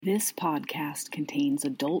This podcast contains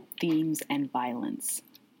adult themes and violence.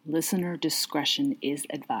 Listener discretion is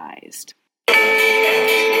advised.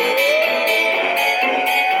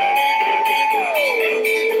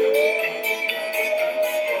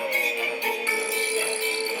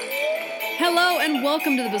 Hello and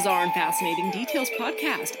welcome to the Bizarre and Fascinating Details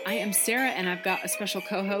podcast. I am Sarah and I've got a special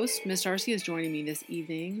co-host. Miss Darcy is joining me this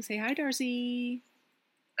evening. Say hi, Darcy.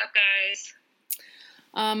 What's up, guys?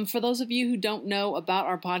 For those of you who don't know about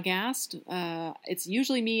our podcast, it's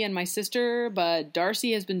usually me and my sister, but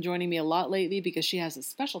Darcy has been joining me a lot lately because she has a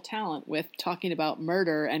special talent with talking about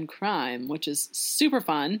murder and crime, which is super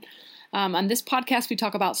fun. On this podcast, we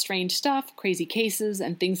talk about strange stuff, crazy cases,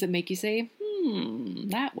 and things that make you say,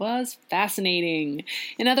 that was fascinating.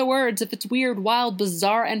 In other words, if it's weird, wild,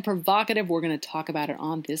 bizarre, and provocative, we're going to talk about it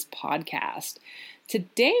on this podcast.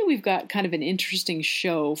 Today, we've got kind of an interesting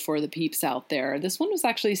show for the peeps out there. This one was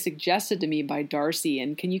actually suggested to me by Darcy,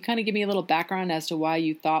 and can you kind of give me a little background as to why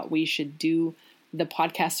you thought we should do the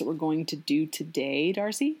podcast that we're going to do today,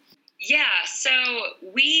 Darcy? Yeah, so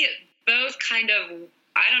we both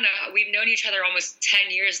we've known each other almost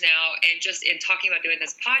 10 years now, and just in talking about doing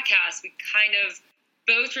this podcast, we kind of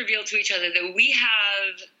both revealed to each other that we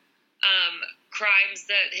have crimes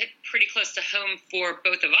that hit pretty close to home for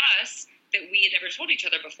both of us that we had never told each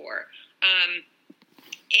other before.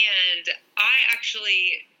 And I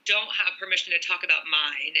actually don't have permission to talk about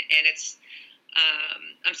mine, and it's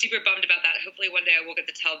I'm super bummed about that. Hopefully one day I will get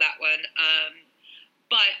to tell that one.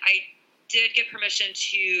 But I did get permission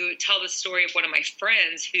to tell the story of one of my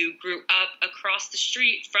friends who grew up across the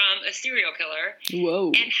street from a serial killer.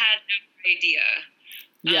 Whoa. And had no idea.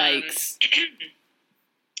 Yikes.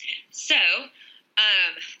 So,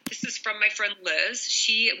 this is from my friend Liz.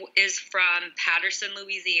 She is from Patterson,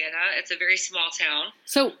 Louisiana. It's a very small town.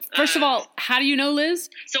 So, first of all, how do you know Liz?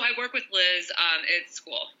 So I work with Liz at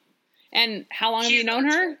school. And how long have you known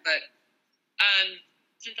her? But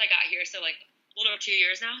since I got here, so like a little over 2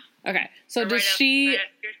 years now. Okay. So does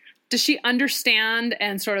she understand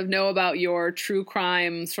and sort of know about your true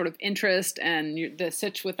crime sort of interest and the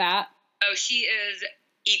sitch with that? Oh, she is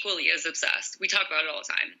equally as obsessed. We talk about it all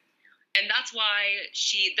the time. And that's why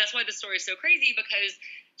the story is so crazy, because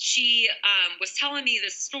she was telling me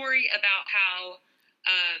this story about how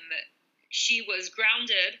she was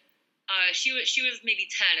grounded. She was maybe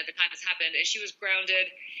 10 at the time this happened, and she was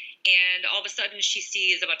grounded, and all of a sudden she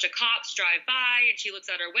sees a bunch of cops drive by, and she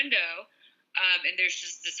looks out her window, and there's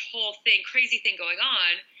just this whole crazy thing going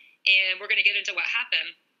on, and we're going to get into what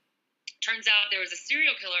happened. Turns out there was a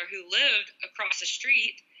serial killer who lived across the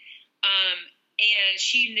street, and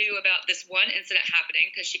she knew about this one incident happening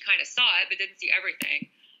because she kind of saw it but didn't see everything,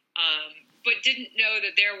 but didn't know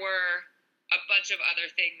that there were a bunch of other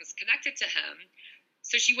things connected to him.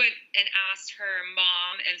 So she went and asked her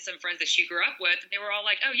mom and some friends that she grew up with, and they were all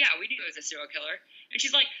like, oh, yeah, we knew it was a serial killer. And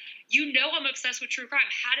she's like, you know I'm obsessed with true crime.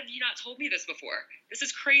 How have you not told me this before? This is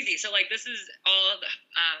crazy. So, this is all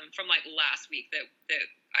from, last week that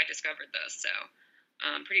I discovered this. So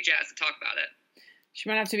I'm pretty jazzed to talk about it. She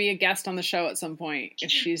might have to be a guest on the show at some point if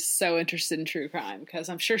she's so interested in true crime, because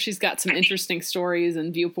I'm sure she's got some interesting stories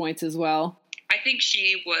and viewpoints as well. I think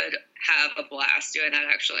she would have a blast doing that,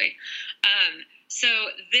 actually. So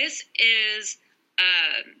this is,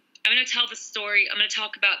 I'm going to tell the story. I'm going to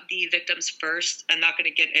talk about the victims first. I'm not going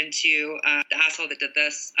to get into the asshole that did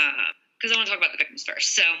this, because I want to talk about the victims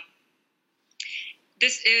first. So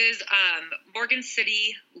this is Morgan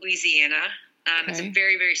City, Louisiana. It's a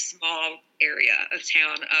very, very small area of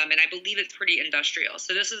town, and I believe it's pretty industrial.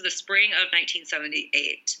 So this is the spring of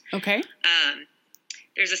 1978. Okay.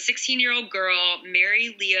 There's a 16-year-old girl,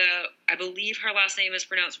 Mary Leah, I believe her last name is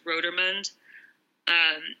pronounced Rodermund.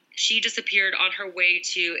 She disappeared on her way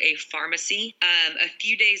to a pharmacy. A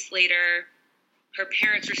few days later, her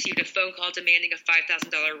parents received a phone call demanding a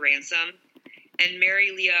 $5,000 ransom, and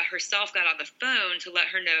Mary Leah herself got on the phone to let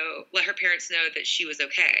her parents know that she was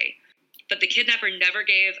okay. But the kidnapper never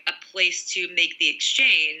gave a place to make the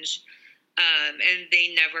exchange, and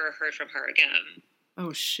they never heard from her again.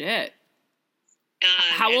 Oh, shit.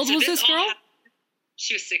 How old was this girl?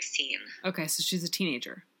 She was 16. Okay, so she's a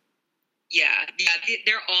teenager. Yeah,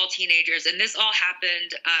 they're all teenagers, and this all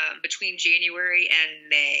happened between January and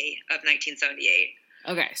May of 1978.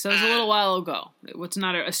 Okay, so it was a little while ago. It's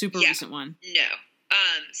not a super recent one. No.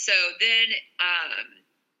 So then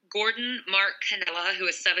Gordon Mark Cannella, who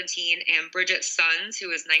was 17, and Bridget Sons, who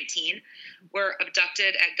was 19, were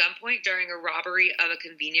abducted at gunpoint during a robbery of a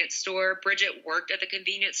convenience store. Bridget worked at the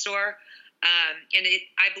convenience store, and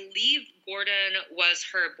I believe Gordon was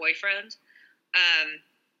her boyfriend.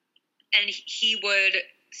 And he would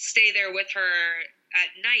stay there with her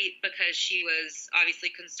at night because she was obviously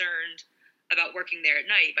concerned about working there at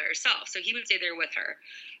night by herself. So he would stay there with her.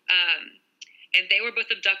 And they were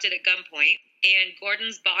both abducted at gunpoint. And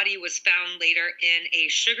Gordon's body was found later in a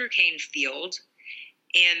sugarcane field.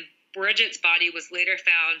 And Bridget's body was later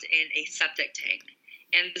found in a septic tank.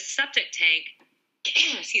 And the septic tank,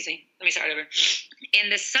 excuse me, let me start over.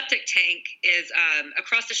 And the septic tank is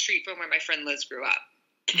across the street from where my friend Liz grew up.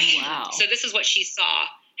 Wow. So this is what she saw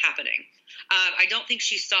happening. I don't think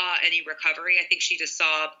she saw any recovery. I think she just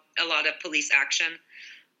saw a lot of police action.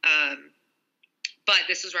 But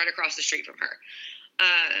this was right across the street from her.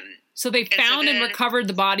 So they found and recovered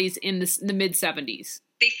the bodies in the mid-70s.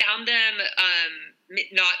 They found them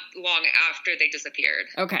not long after they disappeared.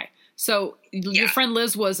 Okay. So your friend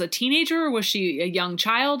Liz was a teenager, or was she a young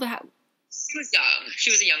child? She was young. She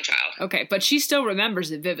was a young child. Okay, but she still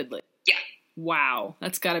remembers it vividly. Yeah. Wow.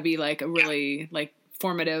 That's got to be like a really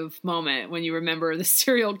formative moment when you remember the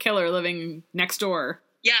serial killer living next door.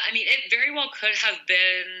 Yeah, I mean, it very well could have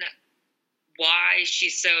been why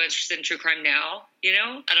she's so interested in true crime now, you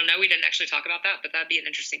know? I don't know. We didn't actually talk about that, but that'd be an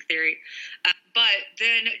interesting theory. But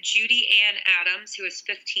then Judy Ann Adams, who was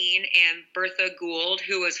 15, and Bertha Gould,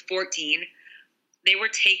 who was 14, they were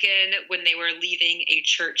taken when they were leaving a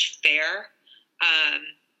church fair.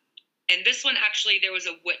 And this one, actually, there was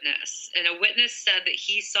a witness. And a witness said that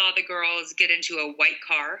he saw the girls get into a white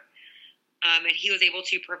car, and he was able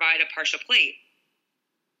to provide a partial plate.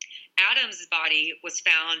 Adam's body was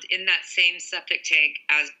found in that same septic tank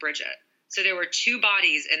as Bridget. So there were two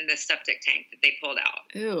bodies in the septic tank that they pulled out.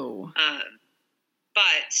 Ew.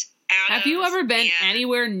 But Adams, have you ever been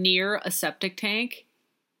anywhere near a septic tank?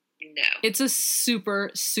 No. It's a super,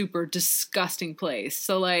 super disgusting place.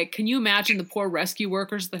 So, like, can you imagine the poor rescue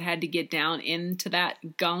workers that had to get down into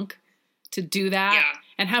that gunk to do that? Yeah.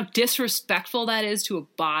 And how disrespectful that is to a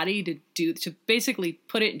body to basically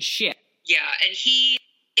put it in shit. Yeah, and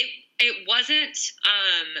it wasn't,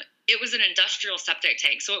 it was an industrial septic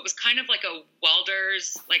tank. So it was kind of like a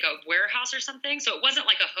welder's, like a warehouse or something. So it wasn't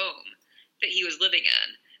like a home that he was living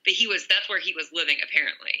in. But that's where he was living,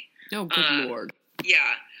 apparently. Oh, good Lord.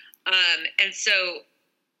 Yeah. And so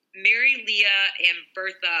Mary Leah and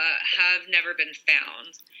Bertha have never been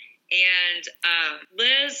found. And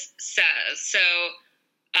Liz says,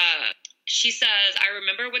 she says, I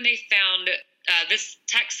remember when they found, this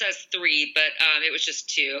text says 3, but it was just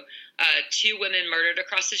 2. 2 women murdered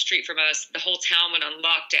across the street from us. The whole town went on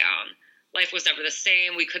lockdown. Life was never the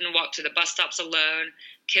same. We couldn't walk to the bus stops alone.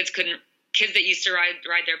 Kids that used to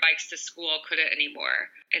ride their bikes to school couldn't anymore.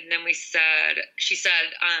 And then she said,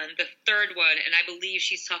 the third one, and I believe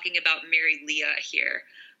she's talking about Mary Leah here,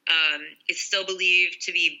 is still believed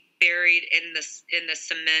to be buried in the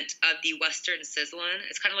cement of the Western Sizzlin.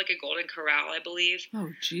 It's kind of like a Golden Corral, I believe. Oh,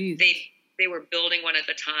 geez. They were building one at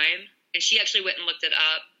the time, and she actually went and looked it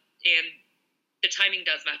up, and the timing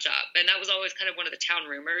does match up. And that was always kind of one of the town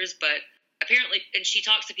rumors, but apparently, and she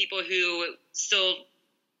talks to people who still,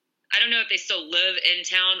 I don't know if they still live in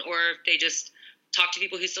town or if they just talk to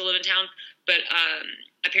people who still live in town, but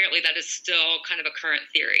apparently that is still kind of a current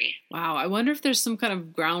theory. Wow, I wonder if there's some kind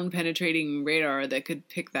of ground-penetrating radar that could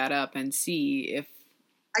pick that up and see if...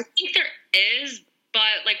 I think there is,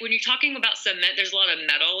 but like when you're talking about cement, there's a lot of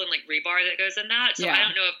metal and like rebar that goes in that, so yeah. I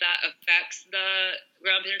don't know if that affects the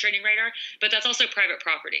ground-penetrating radar, but that's also private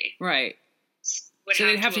property. Right. So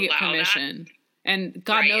they'd have to get permission. That. And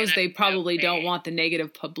God knows they probably don't want the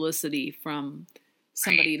negative publicity from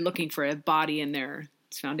somebody looking for a body in their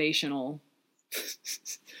foundational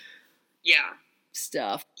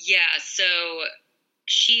stuff. Yeah, so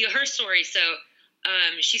her story,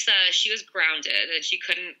 she says she was grounded and she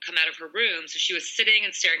couldn't come out of her room, so she was sitting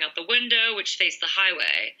and staring out the window, which faced the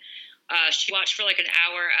highway. She watched for like an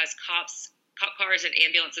hour as cop cars and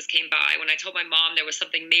ambulances came by. When I told my mom there was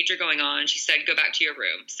something major going on, she said, "Go back to your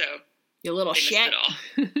room." So you little shit.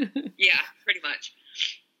 Yeah, pretty much.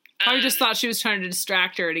 Probably just thought she was trying to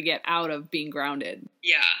distract her to get out of being grounded.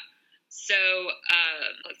 Yeah. So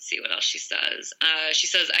let's see what else she says. She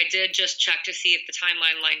says, I did just check to see if the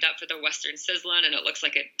timeline lined up for the Western Sizzlin, and it looks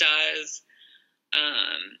like it does.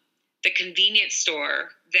 The convenience store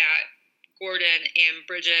that Gordon and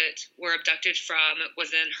Bridget were abducted from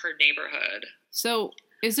was in her neighborhood. So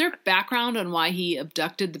is there background on why he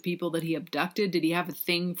abducted the people that he abducted? Did he have a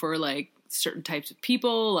thing for like certain types of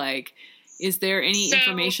people? Like, is there any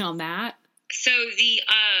information on that? So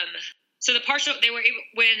the partial, they were able,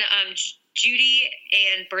 when Judy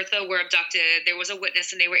and Bertha were abducted, there was a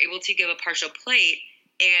witness and they were able to give a partial plate,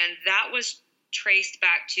 and that was traced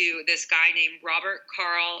back to this guy named Robert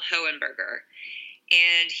Carl Hohenberger.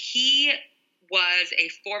 And he was a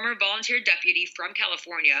former volunteer deputy from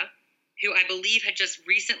California who I believe had just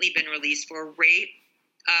recently been released for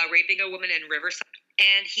raping a woman in Riverside.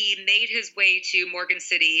 And he made his way to Morgan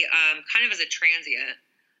City kind of as a transient.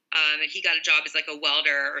 And he got a job as like a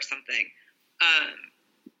welder or something.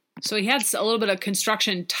 So he had a little bit of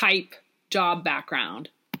construction type job background.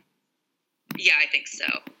 Yeah, I think so.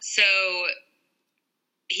 So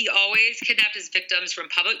he always kidnapped his victims from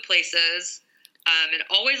public places, and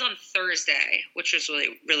always on Thursday, which was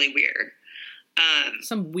really, really weird.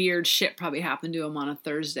 Some weird shit probably happened to him on a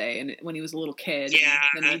Thursday and when he was a little kid. Yeah.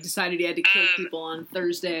 And then he decided he had to kill people on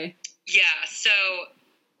Thursday. Yeah, so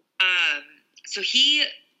he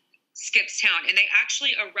skips town, and they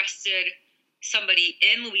actually arrested somebody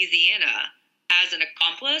in Louisiana as an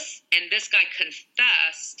accomplice, and this guy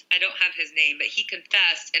confessed. I don't have his name, but he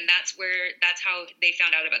confessed, and that's how they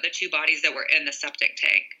found out about the 2 bodies that were in the septic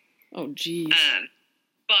tank. Oh, geez.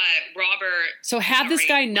 But Robert... So had this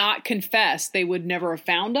guy not confessed, they would never have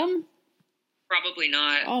found him? Probably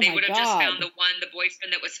not. Oh, they my would have God. just found the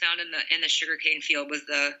boyfriend that was found in the sugarcane field was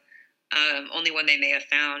the only one they may have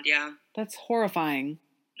found, yeah. That's horrifying.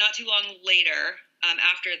 Not too long later,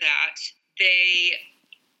 after that, they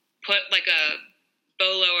put like a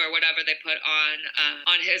bolo or whatever they put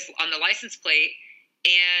on the license plate,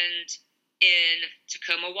 and in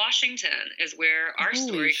Tacoma, Washington is where our Holy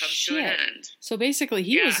story comes shit. to an end. So basically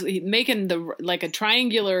he was making a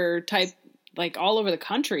triangular type, like all over the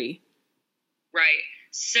country. Right.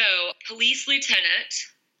 So police lieutenant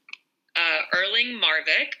Erling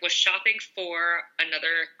Marvik was shopping for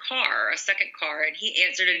a second car, and he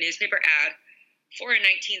answered a newspaper ad for a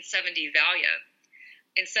 1970 Valiant.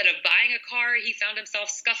 Instead of buying a car, he found himself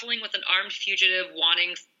scuffling with an armed fugitive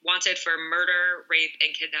wanted for murder, rape,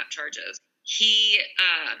 and kidnap charges. He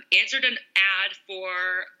answered an ad for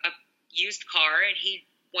a used car, and he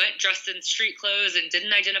went dressed in street clothes and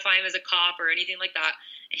didn't identify him as a cop or anything like that.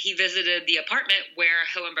 And he visited the apartment where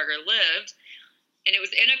Hohenberger lived, and it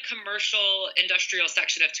was in a commercial industrial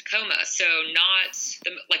section of Tacoma, so not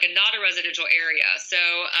a residential area. So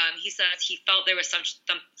he says he felt there was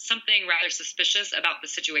something rather suspicious about the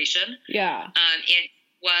situation. Yeah. And it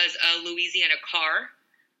was a Louisiana car.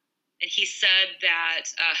 And he said that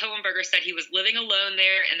Hohenberger said he was living alone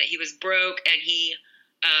there and that he was broke, and he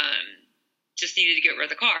just needed to get rid of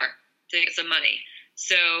the car to get some money.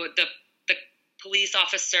 So the police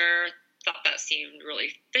officer thought that seemed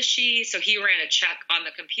really fishy, so he ran a check on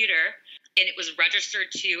the computer, and it was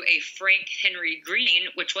registered to a Frank Henry Green,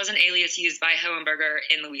 which was an alias used by Hohenberger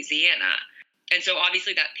in Louisiana. And so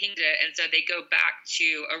obviously that pinged it, and so they go back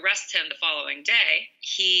to arrest him the following day.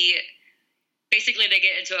 Basically they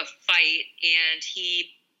get into a fight, and he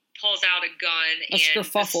pulls out a gun. A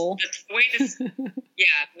kerfuffle. The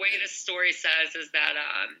way this story says is that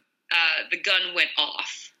the gun went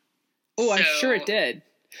off. Oh, I'm sure it did.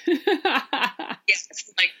 Yes,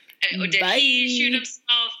 did he shoot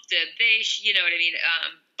himself? Did they? You know what I mean?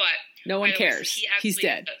 But no one cares. He's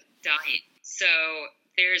dead. Dying. So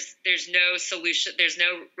there's no solution. There's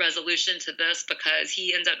no resolution to this because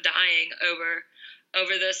he ends up dying over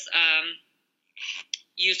this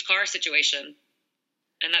used car situation,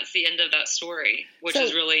 and that's the end of that story, which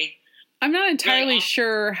is really. I'm not entirely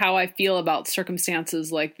sure how I feel about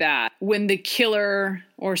circumstances like that. When the killer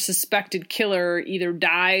or suspected killer either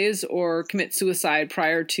dies or commits suicide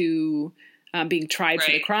prior to being tried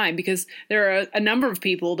for the crime, because there are a number of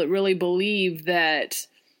people that really believe that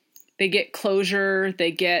they get closure,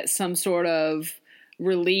 they get some sort of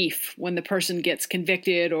relief when the person gets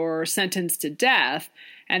convicted or sentenced to death,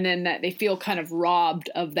 and then that they feel kind of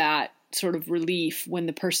robbed of that sort of relief when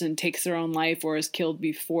the person takes their own life or is killed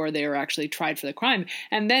before they are actually tried for the crime.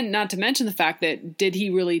 And then not to mention the fact that, did he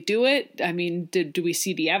really do it? I mean, do we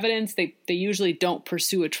see the evidence? They usually don't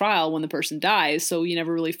pursue a trial when the person dies, so you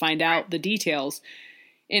never really find out the details.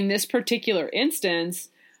 In this particular instance,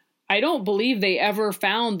 I don't believe they ever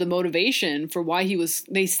found the motivation for why he was,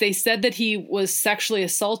 they said that he was sexually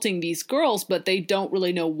assaulting these girls, but they don't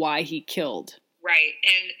really know why he killed. Right.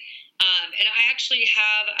 And I actually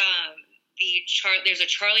have there's a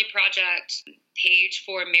Charlie Project page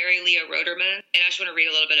for Mary Leah Roderman, and I just want to read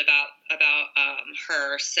a little bit about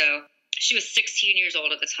her. So she was 16 years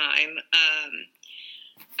old at the time.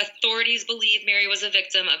 Authorities believe Mary was a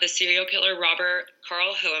victim of the serial killer Robert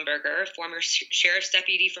Carl Hohenberger, former sheriff's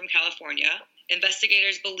deputy from California.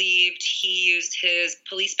 Investigators believed he used his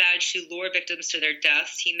police badge to lure victims to their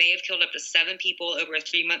deaths. He may have killed up to 7 people over a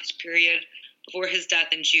 3-month period before his death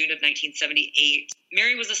in June of 1978.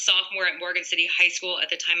 Mary was a sophomore at Morgan City High School at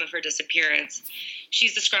the time of her disappearance.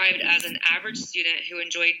 She's described as an average student who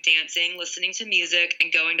enjoyed dancing, listening to music,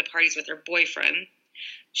 and going to parties with her boyfriend.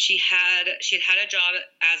 She had a job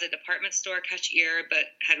as a department store cashier, but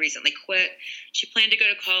had recently quit. She planned to go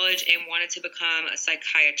to college and wanted to become a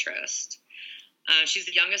psychiatrist. She's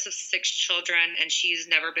the youngest of 6 children, and she's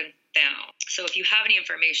never been found. So if you have any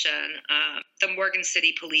information, the Morgan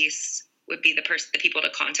City police would be the people to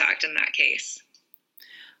contact in that case.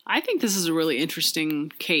 I think this is a really interesting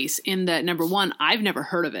case in that, number one, I've never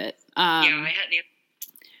heard of it. I hadn't.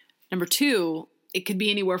 Number two, it could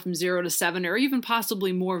be anywhere from 0 to 7 or even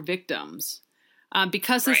possibly more victims.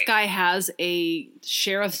 Because this guy has a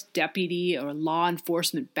sheriff's deputy or law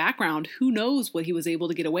enforcement background, who knows what he was able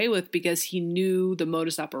to get away with, because he knew the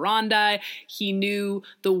modus operandi, he knew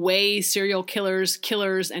the way serial killers,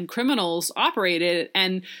 and criminals operated,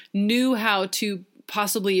 and knew how to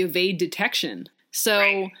possibly evade detection.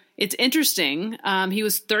 So it's interesting. He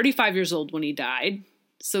was 35 years old when he died,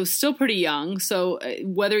 so still pretty young. So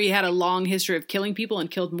whether he had a long history of killing people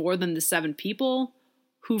and killed more than the 7 people,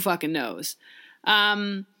 who fucking knows?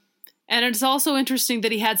 And it's also interesting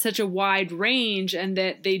that he had such a wide range and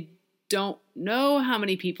that they don't know how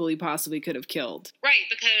many people he possibly could have killed. Right,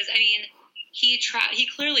 because, I mean, he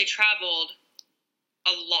clearly traveled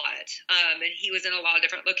a lot, and he was in a lot of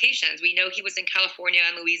different locations. We know he was in California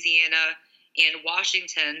and Louisiana and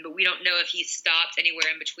Washington, but we don't know if he stopped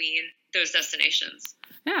anywhere in between those destinations.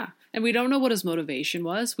 Yeah, and we don't know what his motivation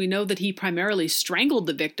was. We know that he primarily strangled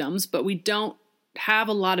the victims, but we don't have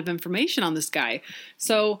a lot of information on this guy.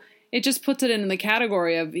 So it just puts it in the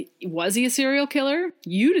category of, was he a serial killer?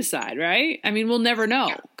 You decide, right? I mean, we'll never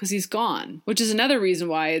know because he's gone, which is another reason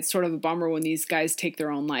why it's sort of a bummer when these guys take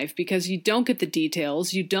their own life, because you don't get the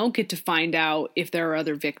details. You don't get to find out if there are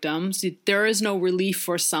other victims. There is no relief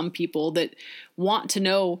for some people that want to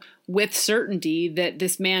know with certainty that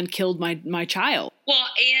this man killed my child. Well,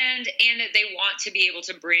 and they want to be able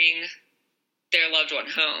to bring their loved one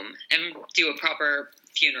home and do a proper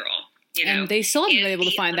funeral, you know. And they still haven't been able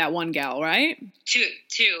to find that one gal, right? Two.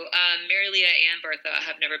 Mary Leah and Bertha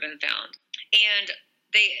have never been found. And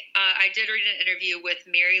I did read an interview with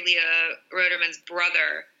Mary Leah Roderman's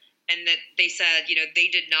brother, and that they said, you know, they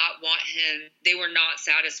did not want him. They were not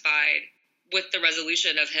satisfied with the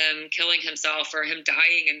resolution of him killing himself or him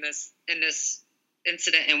dying in this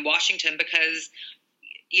incident in Washington, because,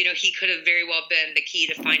 you know, he could have very well been the key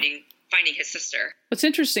to finding his sister. What's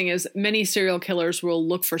interesting is many serial killers will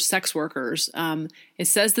look for sex workers. It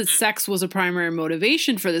says that sex was a primary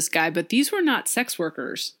motivation for this guy, but these were not sex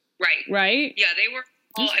workers. Right? Yeah, they were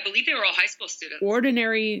all, I believe they were all high school students.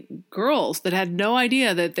 Ordinary girls that had no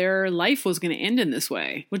idea that their life was going to end in this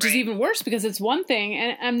way, which is even worse, because it's one thing,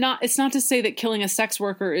 and it's not to say that killing a sex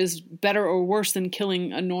worker is better or worse than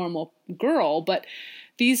killing a normal girl, but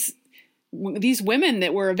these women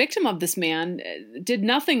that were a victim of this man did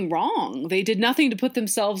nothing wrong. They did nothing to put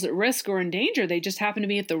themselves at risk or in danger. They just happened to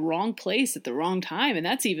be at the wrong place at the wrong time. And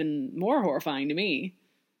that's even more horrifying to me,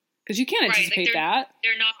 because you can't anticipate that.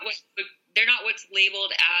 They're not what's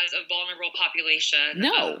labeled as a vulnerable population.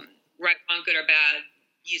 No. Right, wrong, good or bad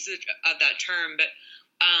usage of that term. But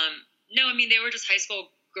no, I mean, they were just high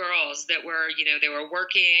school girls that were, you know, they were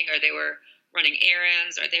working, or they were running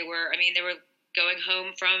errands, or they were going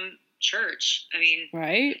home from church. I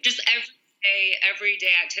mean, just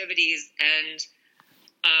everyday activities, and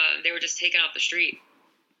they were just taken off the street.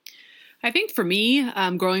 I think for me,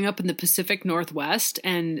 growing up in the Pacific Northwest,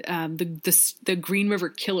 and the Green River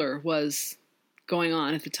Killer was going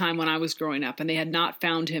on at the time when I was growing up, and they had not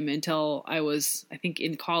found him until I was, I think,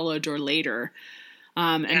 in college or later.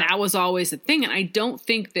 And that was always a thing. And I don't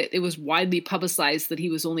think that it was widely publicized that he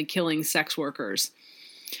was only killing sex workers.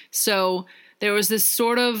 So there was this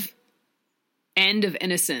sort of end of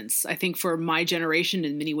innocence, I think, for my generation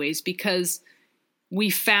in many ways, because we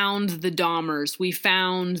found the Dahmers, we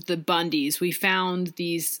found the Bundys, we found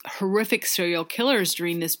these horrific serial killers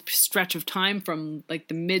during this stretch of time from like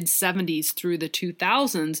the mid 70s through the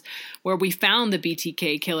 2000s, where we found the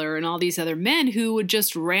BTK killer and all these other men who would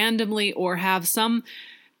just randomly or have some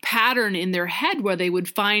pattern in their head where they would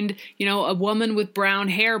find, you know, a woman with brown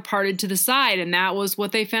hair parted to the side, and that was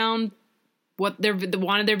what they found what they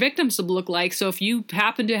wanted their victims to look like. So if you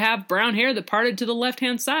happen to have brown hair that parted to the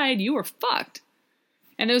left-hand side, you were fucked.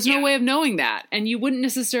 And there's no way of knowing that. And you wouldn't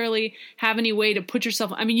necessarily have any way to put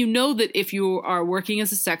yourself, I mean, you know that if you are working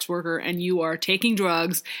as a sex worker and you are taking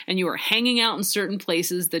drugs and you are hanging out in certain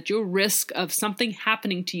places, that your risk of something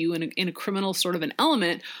happening to you in a criminal sort of an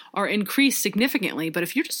element are increased significantly. But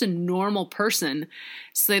if you're just a normal person,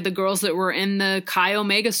 say the girls that were in the Chi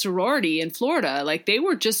Omega sorority in Florida, like they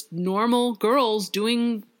were just normal girls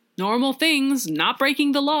doing normal things, not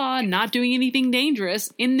breaking the law, not doing anything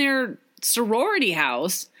dangerous in their sorority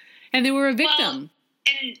house, and they were a victim.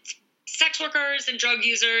 Well, and sex workers and drug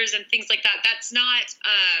users and things like that, that's not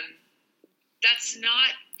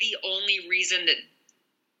the only reason that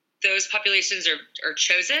those populations are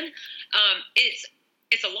chosen.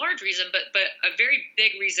 It's a large reason, but a very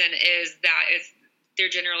big reason is that they're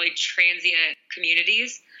generally transient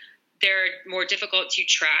communities. They're more difficult to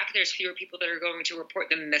track. There's fewer people that are going to report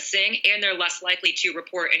them missing, and they're less likely to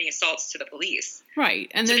report any assaults to the police. Right.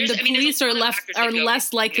 And then the police are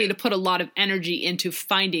less likely to put a lot of energy into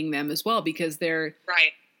finding them as well because they're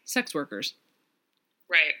sex workers.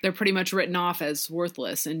 Right. They're pretty much written off as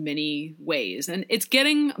worthless in many ways. And it's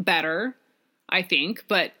getting better, I think,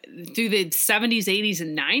 but through the 70s, 80s,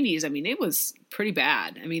 and 90s, I mean, it was pretty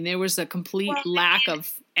bad. I mean, there was a complete lack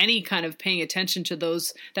of any kind of paying attention to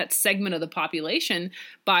that segment of the population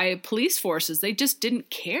by police forces. They just didn't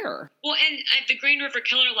care. Well, and the Green River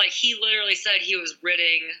Killer, like he literally said he was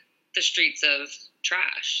ridding the streets of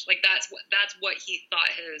trash. Like that's what he thought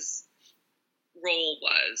his role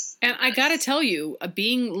was. And I got to tell you,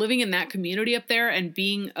 living in that community up there and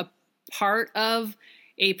being a part of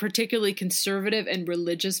a particularly conservative and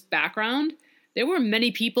religious background, there were many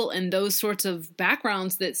people in those sorts of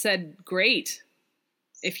backgrounds that said, great,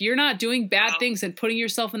 if you're not doing bad things and putting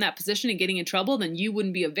yourself in that position and getting in trouble, then you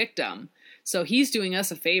wouldn't be a victim. So he's doing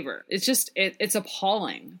us a favor. It's just, it's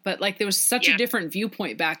appalling. But like there was such a different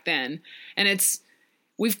viewpoint back then. And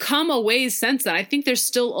we've come a ways since then. I think there's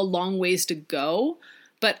still a long ways to go.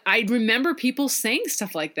 But I remember people saying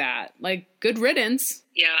stuff like that, like good riddance.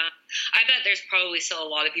 Yeah. I bet there's probably still a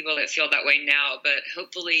lot of people that feel that way now, but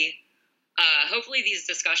hopefully these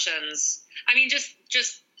discussions, I mean, just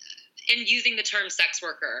in using the term sex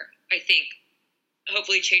worker, I think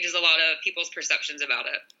hopefully changes a lot of people's perceptions about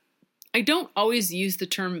it. I don't always use the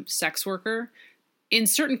term sex worker. In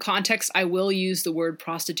certain contexts, I will use the word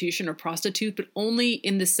prostitution or prostitute, but only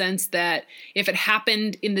in the sense that if it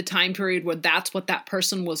happened in the time period where that's what that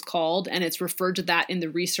person was called and it's referred to that in the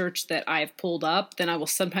research that I've pulled up, then I will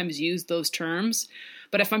sometimes use those terms.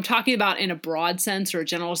 But if I'm talking about in a broad sense or a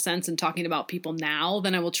general sense and talking about people now,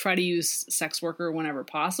 then I will try to use sex worker whenever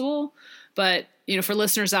possible. But, for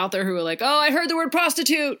listeners out there who are like, oh, I heard the word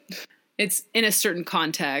prostitute, it's in a certain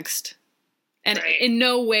context. And in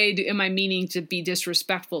no way am I meaning to be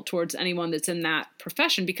disrespectful towards anyone that's in that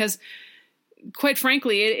profession because, quite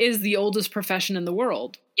frankly, it is the oldest profession in the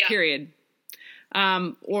world, period.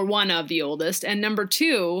 Or one of the oldest. And number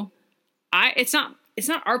two, it's not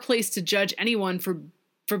our place to judge anyone for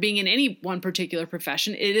being in any one particular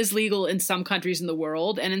profession. It is legal in some countries in the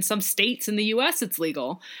world, and in some states in the U.S. it's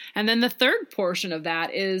legal. And then the third portion of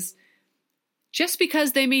that is just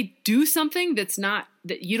because they may do something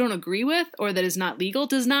that you don't agree with or that is not legal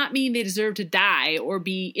does not mean they deserve to die or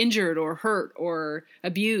be injured or hurt or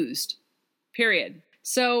abused, period.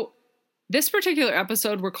 So this particular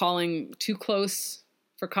episode we're calling Too Close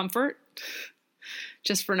for Comfort,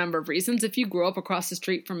 just for a number of reasons. If you grow up across the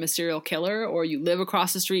street from a serial killer or you live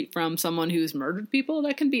across the street from someone who's murdered people,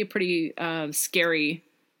 that can be a pretty scary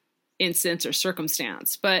instance or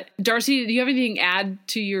circumstance. But Darcy, do you have anything to add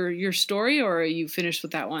to your story, or are you finished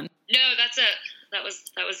with that one? No, that's it. That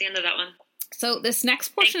was the end of that one. So this next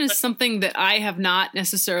portion is something that I have not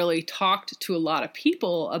necessarily talked to a lot of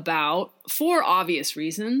people about for obvious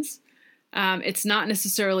reasons. It's not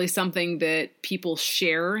necessarily something that people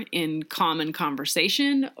share in common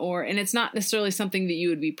conversation, and it's not necessarily something that you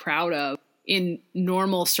would be proud of in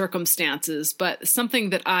normal circumstances. But something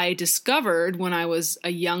that I discovered when I was a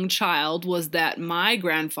young child was that my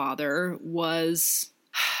grandfather was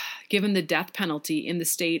given the death penalty in the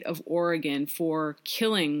state of Oregon for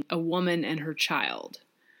killing a woman and her child.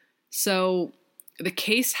 So the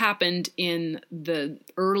case happened in the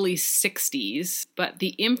early 60s, but the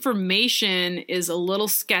information is a little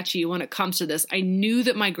sketchy when it comes to this. I knew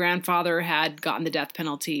that my grandfather had gotten the death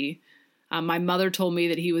penalty. My mother told me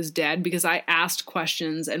that he was dead because I asked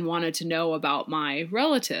questions and wanted to know about my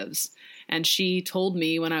relatives. And she told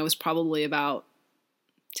me when I was probably about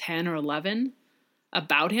 10 or 11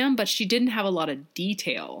 about him, but she didn't have a lot of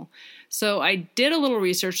detail. So I did a little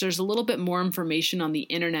research. There's a little bit more information on the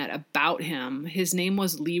internet about him. His name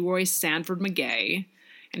was Leroy Sanford McGay,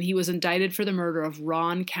 and he was indicted for the murder of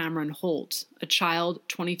Ron Cameron Holt, a child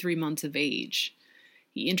 23 months of age.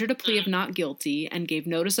 He entered a plea of not guilty and gave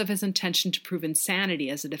notice of his intention to prove insanity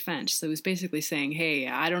as a defense. So he was basically saying, hey,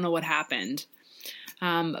 I don't know what happened.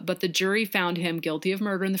 But the jury found him guilty of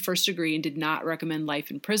murder in the first degree and did not recommend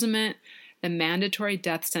life imprisonment. The mandatory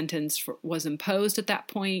death sentence was imposed at that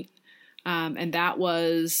point, and that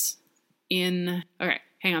was that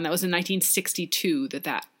was in 1962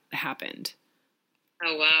 that happened.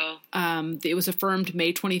 Oh, wow. It was affirmed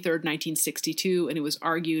May 23rd, 1962, and it was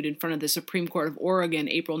argued in front of the Supreme Court of Oregon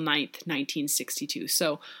April 9th, 1962.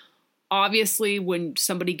 So obviously when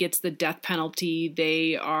somebody gets the death penalty,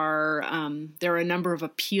 there are a number of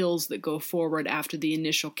appeals that go forward after the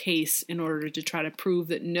initial case in order to try to prove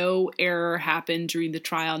that no error happened during the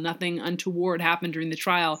trial, nothing untoward happened during the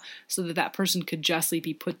trial, so that person could justly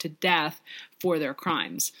be put to death for their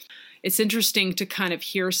crimes. It's interesting to kind of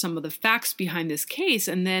hear some of the facts behind this case.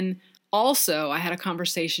 And then also I had a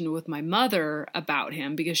conversation with my mother about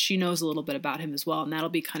him because she knows a little bit about him as well. And that'll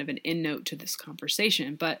be kind of an end note to this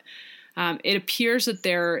conversation. But it appears that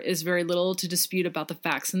there is very little to dispute about the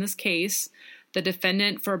facts in this case. The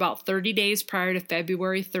defendant, for about 30 days prior to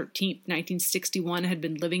February 13th, 1961, had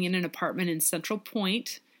been living in an apartment in Central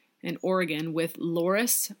Point in Oregon with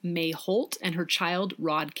Loris May Holt and her child,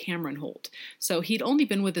 Rod Cameron Holt. So he'd only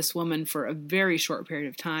been with this woman for a very short period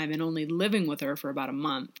of time and only living with her for about a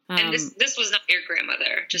month. And this was not your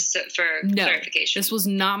grandmother, just for clarification. This was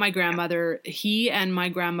not my grandmother. He and my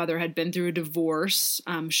grandmother had been through a divorce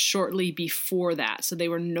shortly before that, so they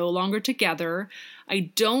were no longer together.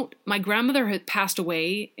 My grandmother had passed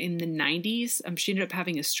away in the 90s. She ended up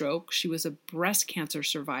having a stroke. She was a breast cancer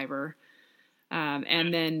survivor.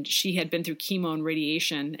 And then she had been through chemo and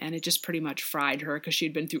radiation, and it just pretty much fried her because she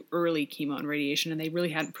had been through early chemo and radiation, and they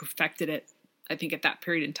really hadn't perfected it, I think, at that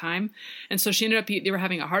period in time. And so they were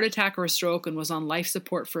having a heart attack or a stroke and was on life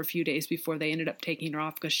support for a few days before they ended up taking her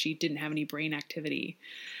off because she didn't have any brain activity.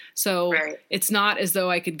 So It's not as though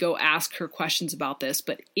I could go ask her questions about this,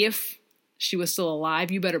 but if she was still alive,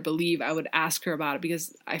 you better believe I would ask her about it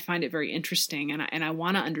because I find it very interesting and I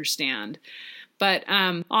want to understand. But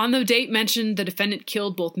on the date mentioned, the defendant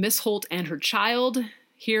killed both Miss Holt and her child.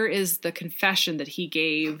 Here is the confession that he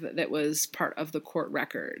gave that was part of the court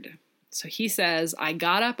record. So he says, I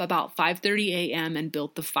got up about 5:30 a.m. and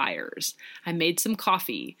built the fires. I made some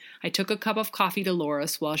coffee. I took a cup of coffee to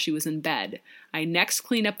Loris while she was in bed. I next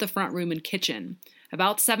cleaned up the front room and kitchen.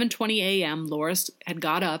 About 7:20 a.m., Loris had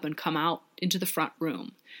got up and come out into the front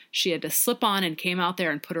room. She had to slip on and came out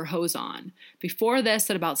there and put her hose on. Before this,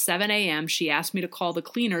 at about 7 a.m., she asked me to call the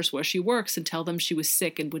cleaners where she works and tell them she was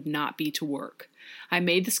sick and would not be to work. I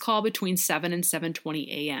made this call between 7 and 7:20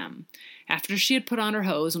 a.m. After she had put on her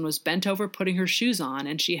hose and was bent over putting her shoes on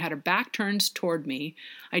and she had her back turned toward me,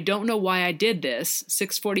 I don't know why I did this,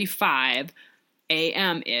 6:45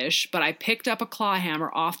 a.m.-ish, but I picked up a claw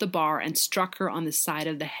hammer off the bar and struck her on the side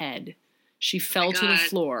of the head. She fell to the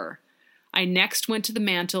floor. I next went to the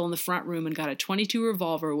mantel in the front room and got a .22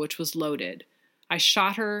 revolver, which was loaded. I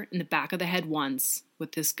shot her in the back of the head once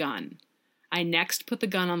with this gun. I next put the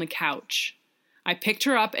gun on the couch. I picked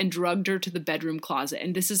her up and drugged her to the bedroom closet.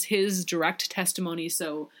 And this is his direct testimony,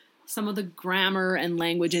 so some of the grammar and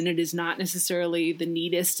language in it is not necessarily the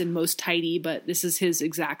neatest and most tidy, but this is his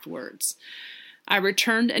exact words. I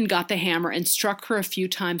returned and got the hammer and struck her a few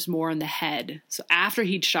times more in the head. So after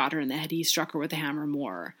he'd shot her in the head, he struck her with the hammer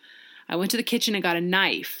more. I went to the kitchen and got a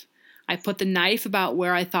knife. I put the knife about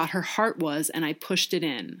where I thought her heart was, and I pushed it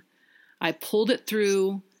in. I pulled it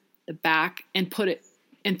through the back and threw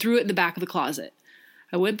it in the back of the closet.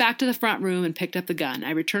 I went back to the front room and picked up the gun. I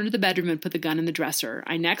returned to the bedroom and put the gun in the dresser.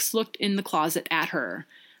 I next looked in the closet at her.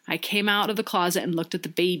 I came out of the closet and looked at the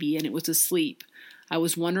baby, and it was asleep. I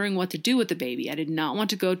was wondering what to do with the baby. I did not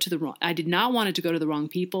want it to go to the wrong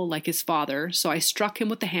people like his father, so I struck him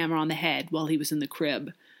with the hammer on the head while he was in the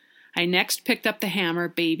crib. I next picked up the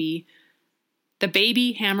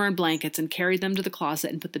baby, hammer, and blankets and carried them to the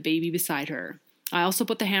closet and put the baby beside her. I also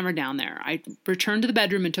put the hammer down there. I returned to the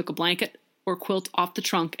bedroom and took a blanket or quilt off the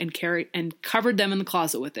trunk and covered them in the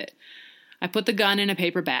closet with it. I put the gun in a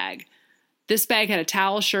paper bag. This bag had a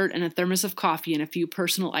towel, shirt, and a thermos of coffee and a few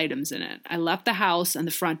personal items in it. I left the house and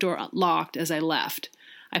the front door locked as I left.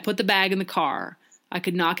 I put the bag in the car. I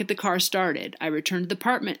could not get the car started. I returned to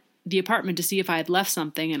the apartment to see if I had left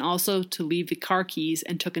something and also to leave the car keys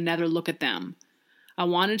and took another look at them. I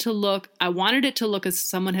wanted it to look as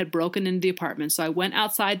someone had broken into the apartment, so I went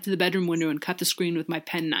outside to the bedroom window and cut the screen with my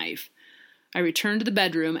penknife. I returned to the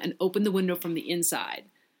bedroom and opened the window from the inside.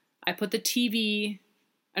 I put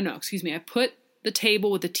the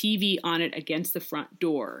table with the TV on it against the front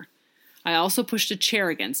door. I also pushed a chair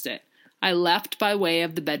against it. I left by way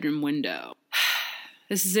of the bedroom window.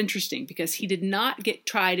 This is interesting because he did not get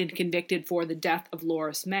tried and convicted for the death of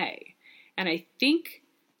Loris May. And I think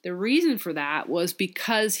the reason for that was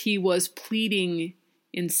because he was pleading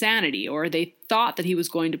insanity, or they thought that he was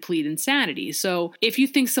going to plead insanity. So if you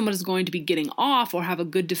think someone is going to be getting off or have a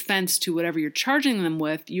good defense to whatever you're charging them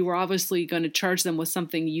with, you are obviously going to charge them with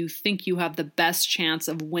something you think you have the best chance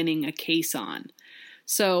of winning a case on.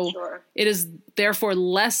 So It is therefore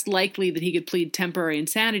less likely that he could plead temporary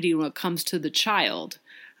insanity when it comes to the child.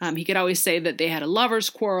 He could always say that they had a lover's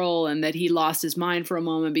quarrel and that he lost his mind for a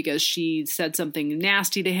moment because she said something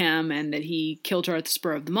nasty to him and that he killed her at the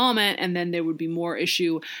spur of the moment. And then there would be more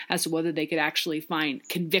issue as to whether they could actually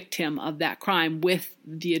convict him of that crime with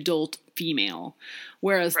the adult female.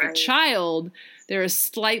 Whereas the child, there is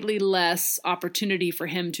slightly less opportunity for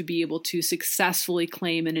him to be able to successfully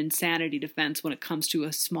claim an insanity defense when it comes to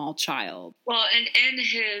a small child. Well, and in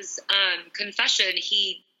his confession,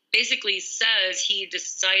 he basically says he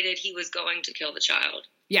decided he was going to kill the child.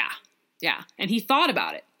 Yeah. And he thought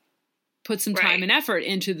about it, put some time and effort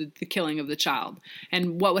into the killing of the child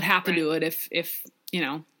and what would happen to it if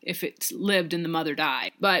it lived and the mother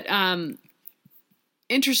died. But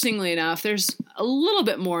interestingly enough, there's a little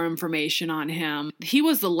bit more information on him. He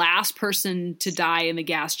was the last person to die in the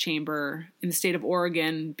gas chamber in the state of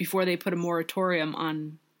Oregon before they put a moratorium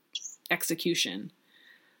on execution.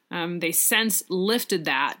 They since lifted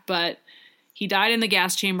that, but he died in the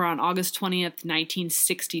gas chamber on August 20th,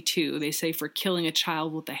 1962, they say, for killing a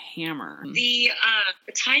child with a hammer. The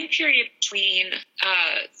time period between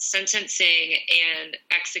sentencing and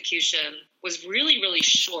execution was really, really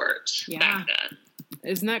short back then.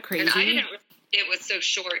 Isn't that crazy? And I didn't realize it was so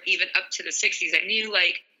short even up to the 60s. I knew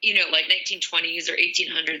like 1920s or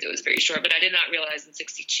 1800s, it was very short, but I did not realize in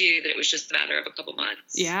 62 that it was just a matter of a couple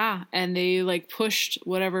months. Yeah, and they pushed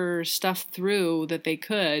whatever stuff through that they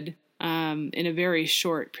could in a very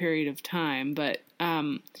short period of time. But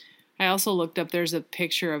I also looked up, there's a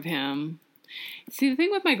picture of him. See, the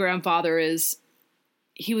thing with my grandfather is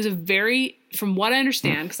he was from what I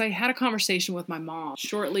understand, because I had a conversation with my mom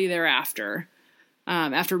shortly thereafter,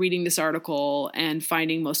 after reading this article and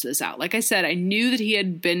finding most of this out. Like I said, I knew that he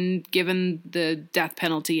had been given the death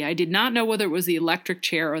penalty. I did not know whether it was the electric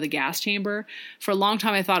chair or the gas chamber. For a long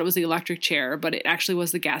time, I thought it was the electric chair, but it actually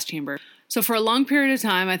was the gas chamber. So for a long period of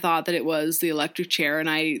time, I thought that it was the electric chair, and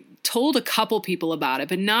I told a couple people about it,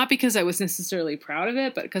 but not because I was necessarily proud of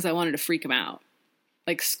it, but because I wanted to freak them out.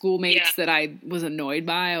 Like schoolmates that I was annoyed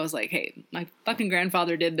by. I was like, hey, my fucking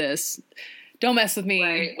grandfather did this. Don't mess with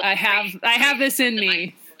me. I have this in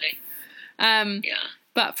me.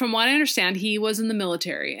 But from what I understand, he was in the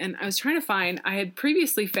military. And I was trying to find, I had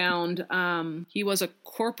previously found he was a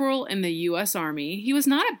corporal in the U.S. Army. He was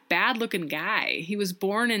not a bad-looking guy. He was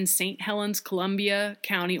born in St. Helens, Columbia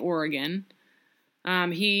County, Oregon.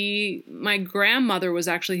 My grandmother was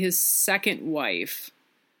actually his second wife.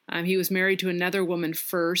 He was married to another woman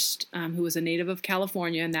first, who was a native of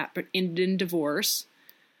California, and that ended in divorce.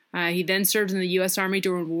 He then served in the U.S. Army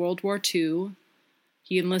during World War II.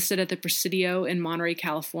 He enlisted at the Presidio in Monterey,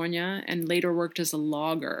 California, and later worked as a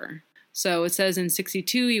logger. So it says in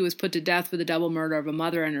 1962 he was put to death for the double murder of a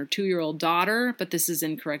mother and her 2-year-old daughter, but this is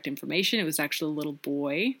incorrect information. It was actually a little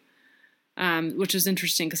boy, which was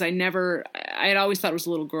interesting because I had always thought it was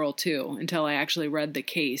a little girl too, until I actually read the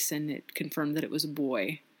case and it confirmed that it was a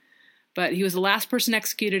boy. But he was the last person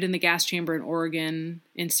executed in the gas chamber in Oregon.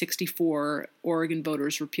 In 1964, Oregon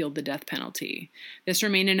voters repealed the death penalty. This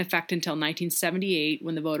remained in effect until 1978,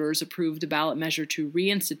 when the voters approved a ballot measure to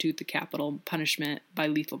reinstitute the capital punishment by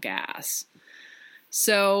lethal gas.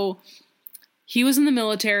 So he was in the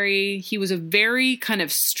military. He was a very kind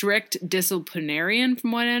of strict disciplinarian,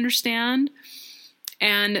 from what I understand.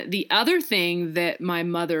 And the other thing that my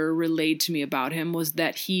mother relayed to me about him was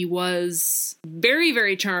that he was very,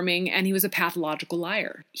 very charming, and he was a pathological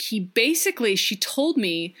liar. She told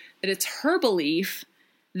me that it's her belief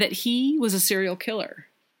that he was a serial killer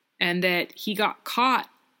and that he got caught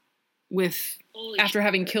after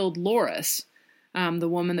having killed Loris, the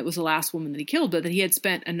woman that was the last woman that he killed, but that he had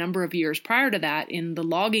spent a number of years prior to that in the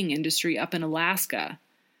logging industry up in Alaska,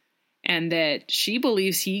 and that she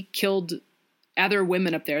believes he killed other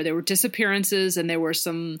women up there. There were disappearances and there were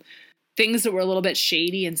some things that were a little bit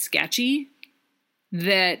shady and sketchy,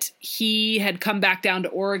 that he had come back down to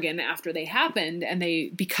Oregon after they happened, and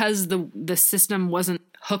because the system wasn't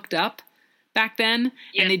hooked up back then,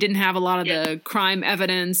 and they didn't have a lot of the crime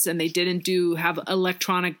evidence, and they didn't have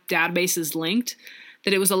electronic databases linked,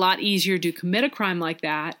 that it was a lot easier to commit a crime like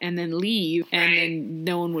that and then leave, and then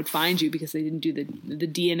no one would find you because they didn't do the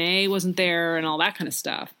DNA wasn't there and all that kind of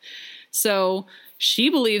stuff. So she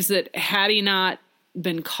believes that had he not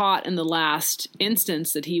been caught in the last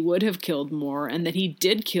instance, that he would have killed more, and that he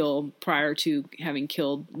did kill prior to having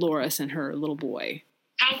killed Loris and her little boy.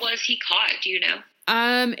 How was he caught? Do you know?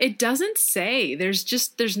 It doesn't say.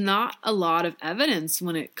 There's not a lot of evidence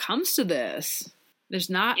when it comes to this. There's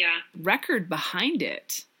not record behind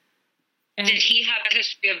it. And did he have a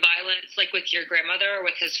history of violence, like with your grandmother or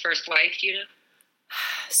with his first wife? Do you know?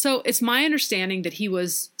 So it's my understanding that he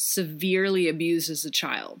was severely abused as a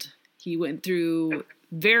child. He went through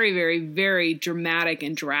very, very, very dramatic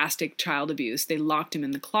and drastic child abuse. They locked him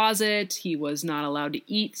in the closet. He was not allowed to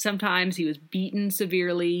eat sometimes. He was beaten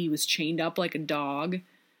severely. He was chained up like a dog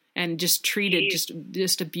and just treated,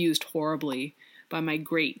 just abused horribly by my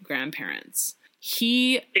great-grandparents.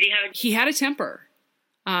 He had a temper.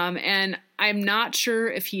 And I'm not sure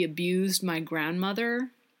if he abused my grandmother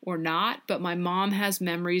or not, but my mom has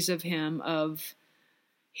memories of him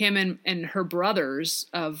and her brothers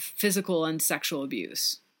of physical and sexual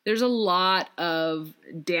abuse. There's a lot of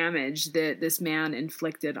damage that this man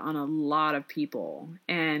inflicted on a lot of people.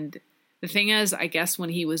 And the thing is, I guess when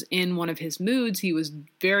he was in one of his moods, he was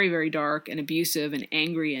very, very dark and abusive and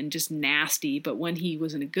angry and just nasty. But when he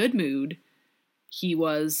was in a good mood, he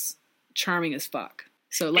was charming as fuck.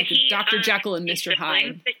 So like Dr. Jekyll and Mr.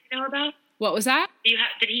 Hyde. That you know about? What was that?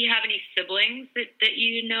 Did he have any siblings that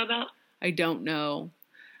you know about? I don't know.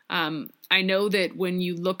 I know that when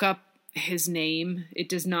you look up his name, it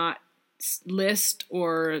does not list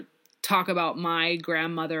or talk about my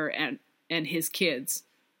grandmother and his kids.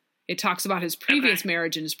 It talks about his previous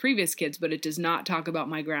marriage and his previous kids, but it does not talk about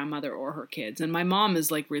my grandmother or her kids. And my mom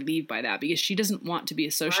is like relieved by that because she doesn't want to be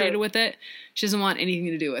associated with it. She doesn't want anything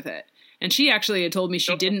to do with it. And she actually had told me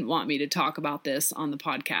she didn't want me to talk about this on the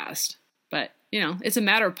podcast. But, it's a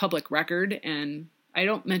matter of public record, and I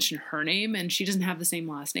don't mention her name, and she doesn't have the same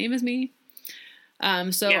last name as me.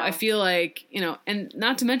 I feel like, and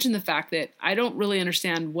not to mention the fact that I don't really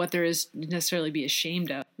understand what there is to necessarily be ashamed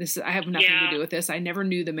of. I have nothing to do with this. I never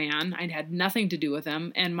knew the man. I had nothing to do with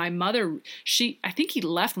him. And my mother, I think he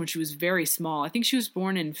left when she was very small. I think she was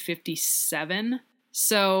born in 1957.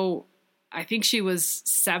 So I think she was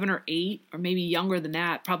 7 or 8 or maybe younger than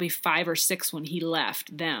that, probably 5 or 6 when he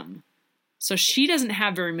left them. So she doesn't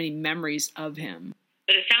have very many memories of him.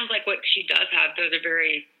 But it sounds like what she does have, those are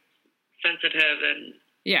very sensitive and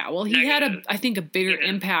he had I think a bigger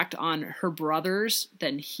impact on her brothers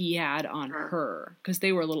than he had on her because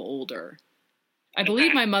they were a little older. I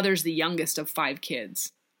believe my mother's the youngest of 5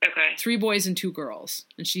 kids. Okay. 3 boys and 2 girls,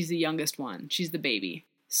 and she's the youngest one. She's the baby.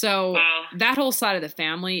 So that whole side of the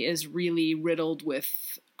family is really riddled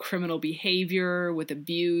with criminal behavior, with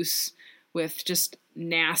abuse, with just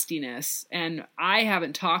nastiness. And I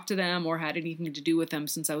haven't talked to them or had anything to do with them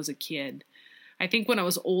since I was a kid. I think when I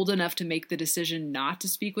was old enough to make the decision not to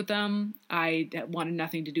speak with them, I wanted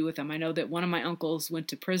nothing to do with them. I know that one of my uncles went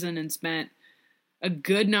to prison and spent a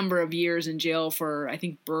good number of years in jail for, I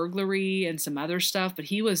think, burglary and some other stuff, but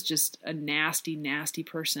he was just a nasty, nasty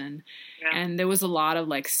person. Yeah. And there was a lot of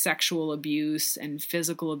like sexual abuse and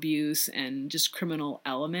physical abuse and just criminal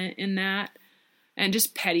element in that. And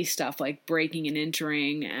just petty stuff like breaking and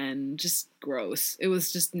entering and just gross. It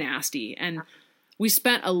was just nasty. And we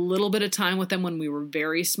spent a little bit of time with them when we were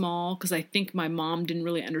very small because I think my mom didn't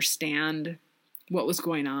really understand what was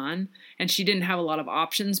going on. And she didn't have a lot of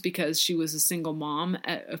options because she was a single mom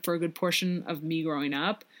for a good portion of me growing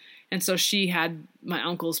up. And so she had my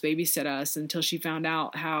uncles babysit us until she found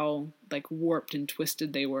out how like warped and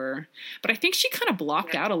twisted they were. But I think she kind of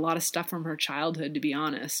blocked out a lot of stuff from her childhood, to be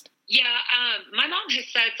honest. Yeah, my mom has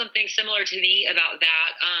said something similar to me about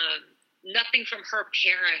that. Nothing from her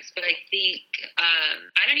parents, but I think,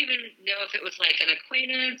 I don't even know if it was like an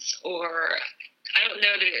acquaintance or I don't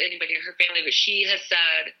know that anybody in her family, but she has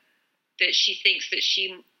said that she thinks that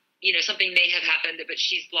something may have happened, but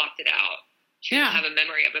she's blocked it out. She doesn't have a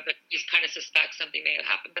memory of it, but she kind of suspects something may have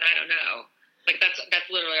happened, but I don't know. Like that's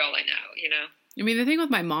literally all I know, I mean, the thing with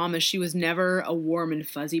my mom is she was never a warm and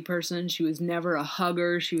fuzzy person. She was never a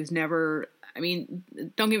hugger. She was never,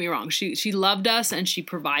 don't get me wrong. She loved us and she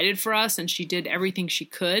provided for us and she did everything she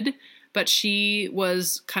could, but she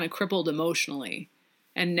was kind of crippled emotionally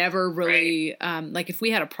and never really, like if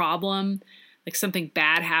we had a problem, like something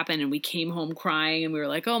bad happened and we came home crying and we were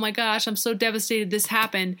like, oh my gosh, I'm so devastated this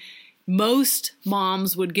happened. Most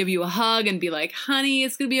moms would give you a hug and be like, honey,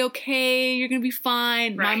 it's going to be okay. You're going to be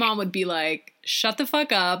fine. Right. My mom would be like, shut the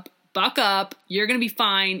fuck up, buck up. You're going to be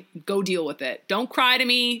fine. Go deal with it. Don't cry to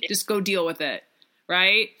me. Just go deal with it.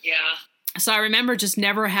 right? Yeah. So I remember just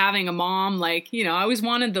never having a mom like, you know, I always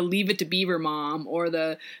wanted the Leave It to Beaver mom or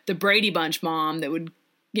the Brady Bunch mom that would,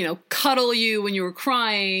 you know, cuddle you when you were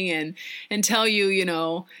crying and tell you, you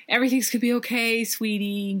know, everything's gonna be okay,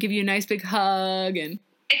 sweetie, and give you a nice big hug. And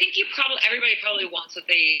I think everybody probably wants what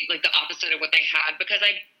they, like, the opposite of what they had, because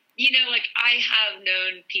I have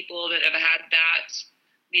known people that have had that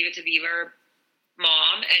Leave It to Beaver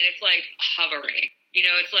mom, and it's like hovering, you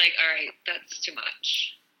know, it's like, all right, that's too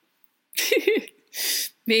much.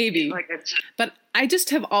 Maybe. Like, but I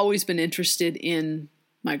just have always been interested in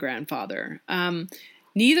my grandfather.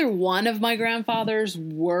 Neither one of my grandfathers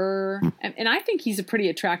were, and I think he's a pretty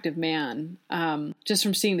attractive man, just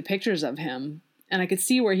from seeing the pictures of him. And I could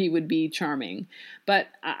see where he would be charming. But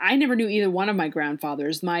I never knew either one of my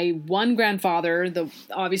grandfathers. My one grandfather,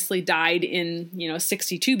 obviously died in,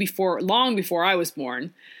 62, long before I was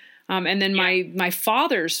born. And then my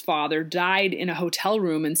father's father died in a hotel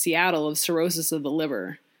room in Seattle of cirrhosis of the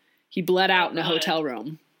liver. He bled out in a hotel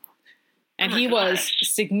room. And he was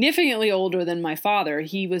significantly older than my father.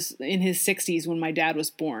 He was in his 60s when my dad was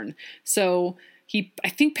born. So he, I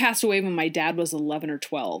think, passed away when my dad was 11 or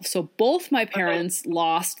 12. So both my parents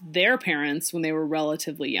lost their parents when they were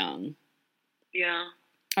relatively young. Yeah.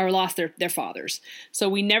 Or lost their fathers. So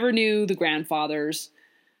we never knew the grandfathers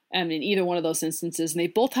in either one of those instances. And they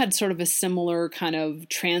both had sort of a similar kind of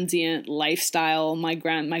transient lifestyle. My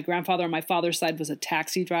grandfather on my father's side was a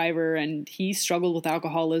taxi driver, and he struggled with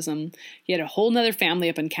alcoholism. He had a whole nother family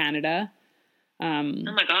up in Canada. Oh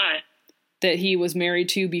my God. That he was married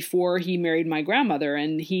to before he married my grandmother.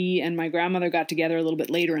 And he and my grandmother got together a little bit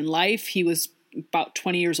later in life. He was about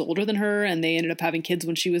 20 years older than her, and they ended up having kids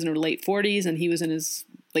when she was in her late 40s and he was in his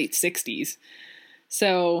late 60s.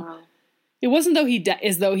 So wow. It wasn't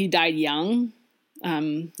as though he died young.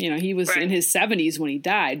 He was in his 70s when he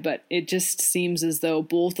died, but it just seems as though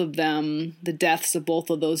both of them, the deaths of both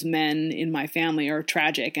of those men in my family are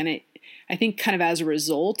tragic. And I think kind of as a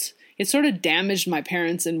result, it sort of damaged my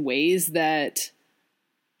parents in ways that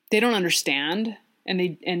they don't understand,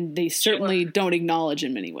 and they certainly don't acknowledge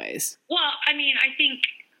in many ways. Well, I mean, I think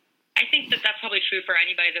that that's probably true for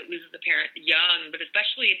anybody that loses a parent young, but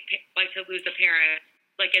especially like to lose a parent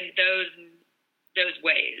like in those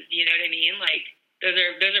ways. You know what I mean? Like those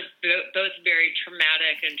are both very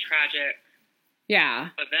traumatic and tragic. Yeah,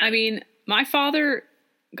 events. I mean, my father,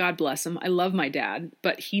 God bless him, I love my dad,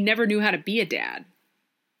 but he never knew how to be a dad.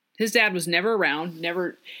 His dad was never around,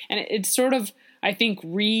 and it sort of, I think,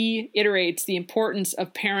 reiterates the importance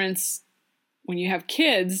of parents, when you have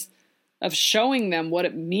kids, of showing them what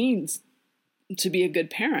it means to be a good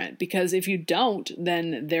parent. Because if you don't,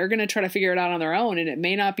 then they're going to try to figure it out on their own, and it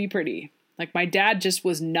may not be pretty. Like, my dad just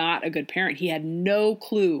was not a good parent. He had no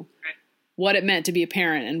clue what it meant to be a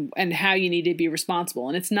parent and how you need to be responsible.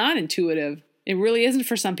 And it's not intuitive. It really isn't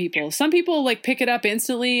for some people. Some people like pick it up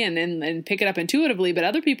instantly and pick it up intuitively, but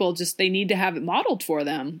other people just, they need to have it modeled for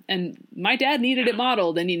them. And my dad needed it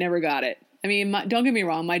modeled, and he never got it. I mean, don't get me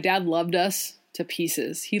wrong. My dad loved us to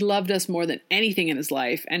pieces. He loved us more than anything in his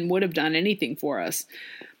life and would have done anything for us.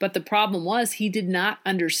 But the problem was he did not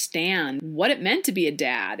understand what it meant to be a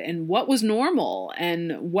dad and what was normal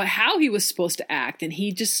and how he was supposed to act. And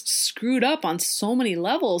he just screwed up on so many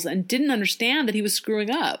levels and didn't understand that he was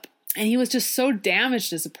screwing up. And he was just so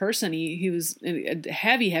damaged as a person. He was a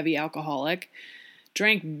heavy, heavy alcoholic,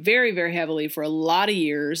 drank very, very heavily for a lot of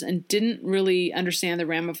years, and didn't really understand the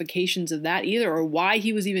ramifications of that either, or why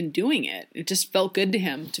he was even doing it. It just felt good to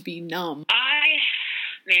him to be numb. I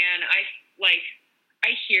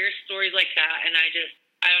hear stories like that, and I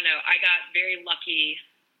don't know. I got very lucky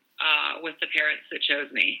with the parents that chose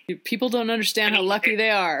me. People don't understand how lucky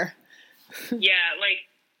they are. Yeah, like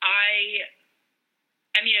I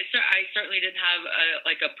certainly didn't have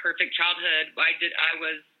a perfect childhood. I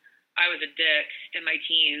was a dick in my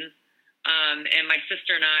teens, and my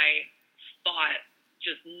sister and I fought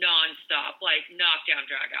just nonstop, like knockdown,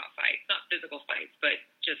 drag out fights, not physical fights, but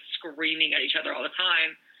just screaming at each other all the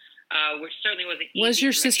time, which certainly wasn't easy. Was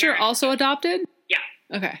your sister also adopted? Yeah.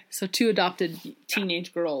 Okay, so 2 adopted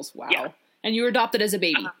teenage girls. Wow. Yeah. And you were adopted as a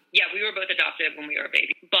baby. Yeah, we were both adopted when we were a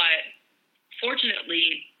baby, but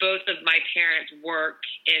fortunately, both of my parents work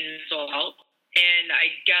in mental health, and I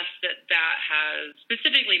guess that has,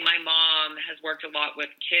 specifically my mom has worked a lot with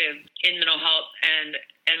kids in mental health, and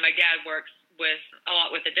my dad works a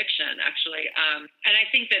lot with addiction, actually. And I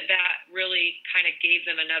think that really kind of gave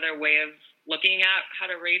them another way of looking at how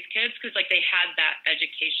to raise kids, because like they had that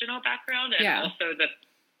educational background and also the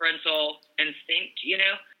parental instinct, you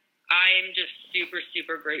know. I'm just super,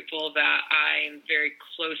 super grateful that I'm very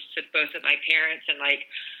close to both of my parents, and like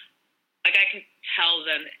like I can tell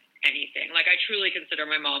them anything. Like I truly consider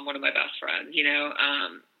my mom one of my best friends, you know,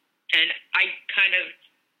 and I kind of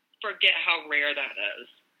forget how rare that is.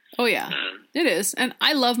 Oh, yeah, it is. And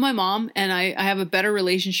I love my mom, and I have a better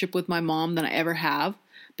relationship with my mom than I ever have.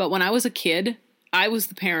 But when I was a kid, I was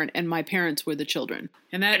the parent, and my parents were the children.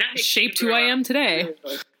 And that shaped who I am today.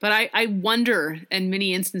 But I wonder in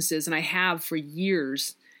many instances, and I have for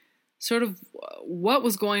years, sort of what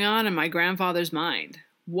was going on in my grandfather's mind.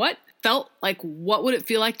 What would it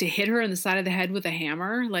feel like to hit her in the side of the head with a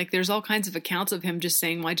hammer? Like, there's all kinds of accounts of him just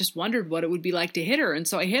saying, well, I just wondered what it would be like to hit her, and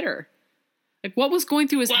so I hit her. Like, what was going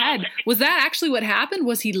through his head? Was that actually what happened?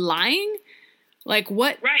 Was he lying? Like,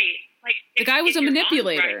 what? Right. Like, the guy was a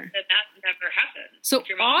manipulator. Right, that never happened. So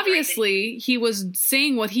obviously he was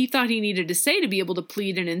saying what he thought he needed to say to be able to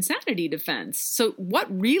plead an insanity defense. So what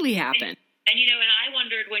really happened? And you know, and I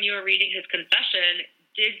wondered when you were reading his confession,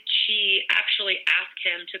 did she actually ask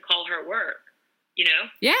him to call her work? You know?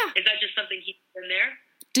 Yeah. Is that just something he put in there?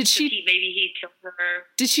 Maybe he killed her.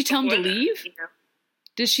 Did she tell him to leave? You know?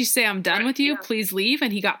 Did she say, I'm done with you, please leave?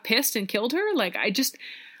 And he got pissed and killed her? Like,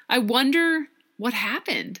 I wonder what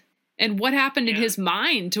happened and what happened in his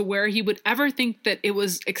mind to where he would ever think that it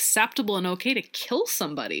was acceptable and okay to kill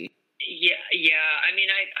somebody. Yeah. I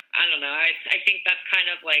mean, I don't know. I think that's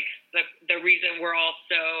kind of like the reason we're all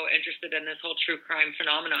so interested in this whole true crime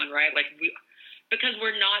phenomenon, right? Like because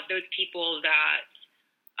we're not those people that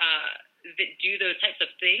do those types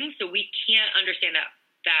of things, so we can't understand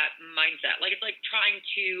that mindset. Like, it's like trying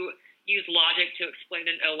to use logic to explain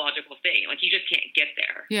an illogical thing. Like, you just can't get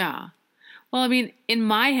there. Yeah. Well, I mean, in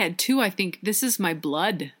my head too, I think this is my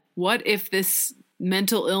blood. What if this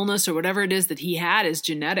mental illness or whatever it is that he had is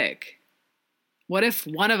genetic? What if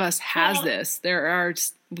one of us has this?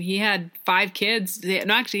 He had 5 kids.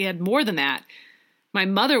 No, actually he had more than that. My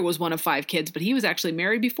mother was one of 5 kids, but he was actually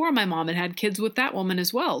married before my mom and had kids with that woman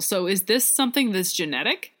as well. So is this something that's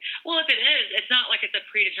genetic? Well, if it is, it's not like it's a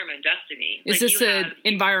predetermined destiny. Is this an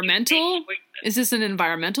environmental? Is this an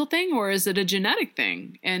environmental thing, or is it a genetic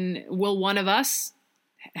thing? And will one of us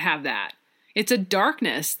have that? It's a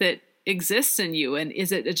darkness that exists in you. And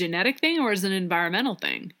is it a genetic thing, or is it an environmental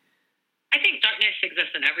thing? I think darkness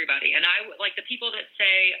exists in everybody. And I like the people that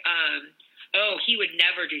say, oh, he would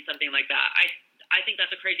never do something like that. I think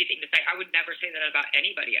that's a crazy thing to say. I would never say that about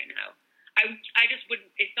anybody I know. I just wouldn't.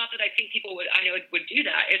 It's not that I think people would do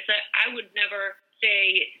that. It's that I would never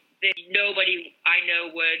say that nobody I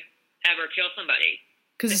know would ever kill somebody.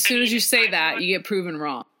 Because as soon as you say that, you get proven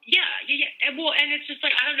wrong. Yeah. And it's just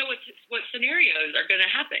like, I don't know what scenarios are going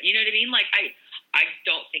to happen. You know what I mean? Like, I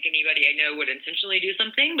don't think anybody I know would intentionally do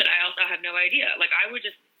something, but I also have no idea. Like, I would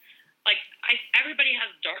just, like, everybody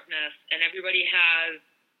has darkness, and everybody has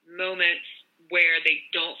moments where they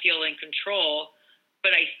don't feel in control.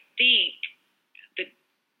 But I think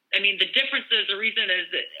the difference is, the reason is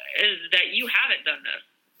that you haven't done this.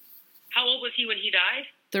 How old was he when he died?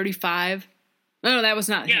 35. No, that was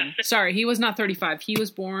not him. Sorry, he was not 35. He was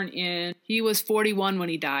 41 when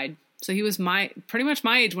he died. So he was pretty much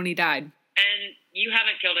my age when he died. And you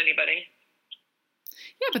haven't killed anybody.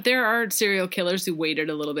 Yeah, but there are serial killers who waited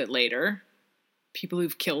a little bit later. People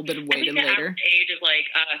who've killed that have waited later. I think the average age is like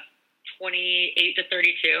 28 to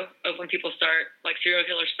 32 of when people start, like serial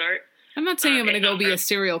killers start. I'm not saying I'm going to go be a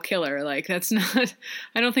serial killer. Like, that's not,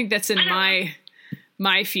 I don't think that's in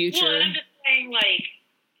my future. Well, I'm just saying, like,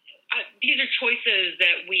 these are choices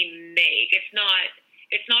that we make. It's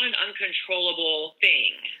not an uncontrollable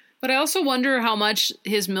thing. But I also wonder how much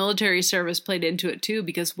his military service played into it too,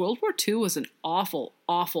 because World War II was an awful,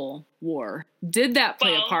 awful war. Did that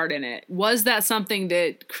play a part in it? Was that something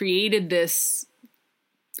that created this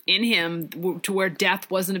in him to where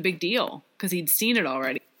death wasn't a big deal because he'd seen it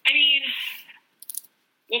already? I mean,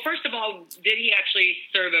 well, first of all, did he actually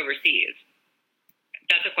serve overseas?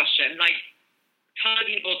 That's a question. Like, a ton of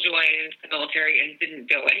people joined the military and didn't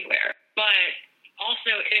go anywhere. But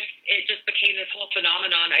also, if it just became this whole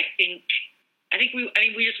phenomenon, I think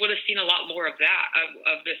we just would have seen a lot more of that,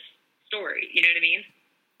 of this story. You know what I mean?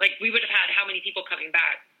 Like, we would have had how many people coming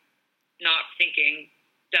back not thinking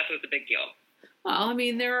death was a big deal? Well, I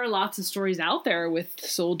mean, there are lots of stories out there with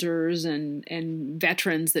soldiers and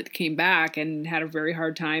veterans that came back and had a very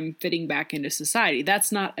hard time fitting back into society.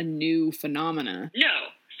 That's not a new phenomena. No,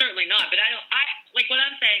 certainly not. But what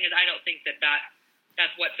I'm saying is I don't think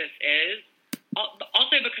that's what this is.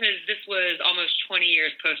 Also because this was almost 20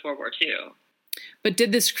 years post-World War II. But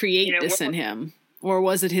did this create this in him? Or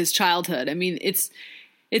was it his childhood? I mean, it's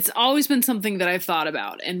always been something that I've thought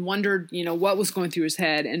about and wondered, what was going through his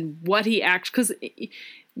head and what he because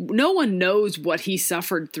no one knows what he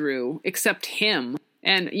suffered through except him.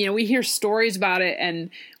 And, you know, we hear stories about it, and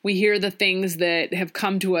we hear the things that have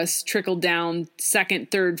come to us trickled down second,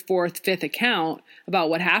 third, fourth, fifth account about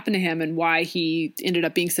what happened to him and why he ended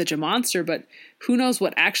up being such a monster. But who knows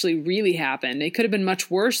what actually really happened? It could have been much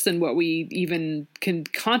worse than what we even can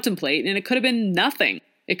contemplate, and it could have been nothing.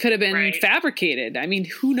 It could have been fabricated. I mean,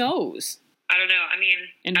 who knows? I don't know. I mean,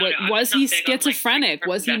 and was he schizophrenic?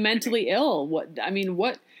 Was he mentally ill? What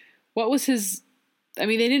was his? I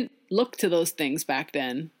mean, they didn't look to those things back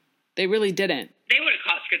then. They really didn't. They would have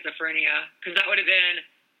caught schizophrenia, because that would have been,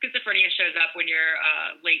 schizophrenia shows up when you're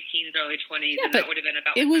late teens, early 20s, and that would have been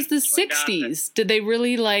about... It was the 60s. Did they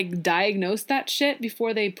really, like, diagnose that shit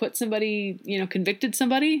before they put somebody, you know, convicted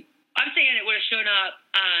somebody? I'm saying it would have shown up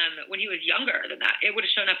when he was younger than that. It would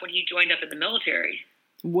have shown up when he joined up in the military.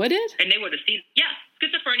 Would it? And they would have seen... Yeah,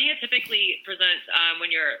 schizophrenia typically presents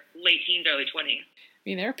when you're late teens, early 20s. I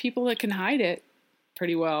mean, there are people that can hide it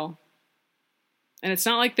pretty well. And it's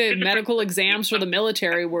not like the medical exams for the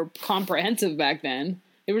military were comprehensive back then.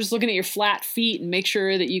 They were just looking at your flat feet and make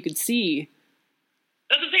sure that you could see.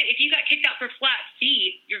 That's what I'm saying. If you got kicked out for flat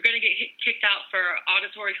feet, you're going to get kicked out for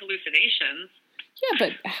auditory hallucinations. Yeah,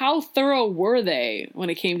 but how thorough were they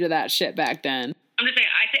when it came to that shit back then? I'm just saying.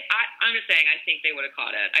 I think they would have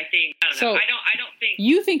caught it. I don't know. I don't think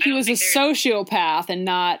you think he was a sociopath and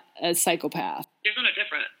not a psychopath. There's no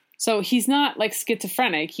difference. So he's not like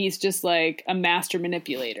schizophrenic. He's just like a master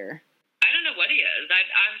manipulator. I don't know what he is.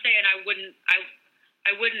 I'm saying I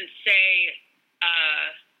wouldn't say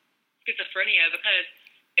schizophrenia, because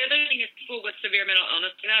the other thing is people with severe mental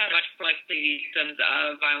illness are not much more likely victims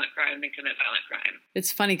of violent crime than commit violent crime.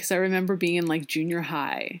 It's funny because I remember being in like junior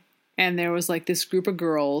high, and there was like this group of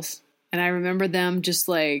girls, and I remember them just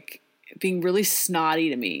like being really snotty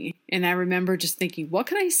to me. And I remember just thinking, what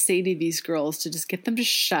can I say to these girls to just get them to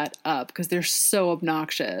shut up? Because they're so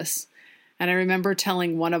obnoxious. And I remember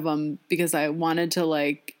telling one of them, because I wanted to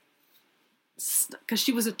like, because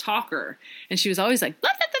she was a talker and she was always like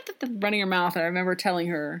blah, blah, blah, blah, running her mouth. And I remember telling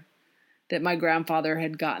her that my grandfather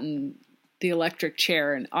had gotten the electric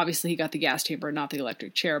chair, and obviously he got the gas chamber, not the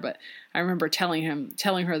electric chair. But I remember telling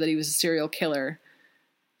her that he was a serial killer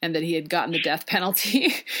and that he had gotten the death penalty.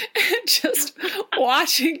 And just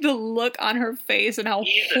watching the look on her face and how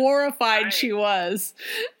horrified she was.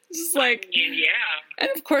 Just like, yeah. And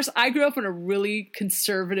of course, I grew up in a really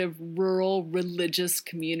conservative, rural, religious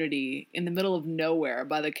community in the middle of nowhere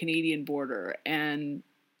by the Canadian border. And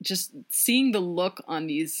just seeing the look on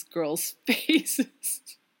these girls' faces.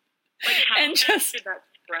 Like, how and just did that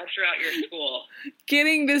spread throughout your school?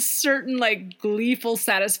 Getting this certain, like, gleeful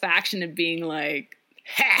satisfaction of being like,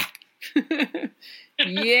 ha!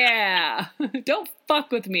 Yeah! Don't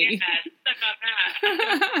fuck with me. Yeah, suck on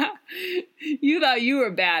that. You thought you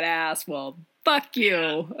were badass. Well, fuck you.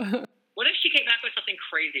 Yeah. What if she came back with something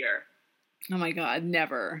crazier? Oh my God,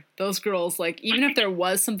 never. Those girls, like, even if there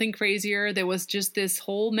was something crazier, there was just this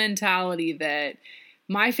whole mentality that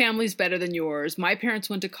my family's better than yours. My parents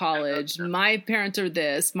went to college. My parents are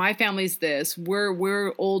this. My family's this.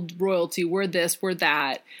 We're old royalty. We're this. We're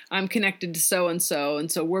that. I'm connected to so and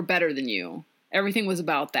so we're better than you. Everything was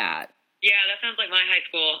about that. Yeah, that sounds like my high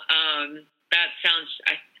school.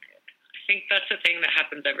 I think that's a thing that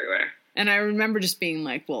happens everywhere. And I remember just being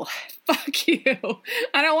like, well, fuck you.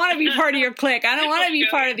 I don't want to be part of your clique. I don't want to be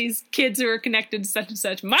part of these kids who are connected to such and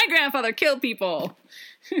such. My grandfather killed people.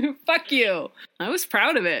 Fuck you. I was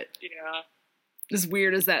proud of it. Yeah. As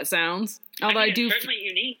weird as that sounds. Although it's certainly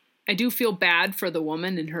unique. I do feel bad for the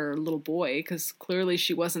woman and her little boy, because clearly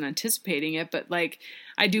she wasn't anticipating it. But, like,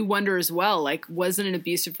 I do wonder as well, like, was it an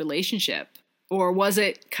abusive relationship? Or was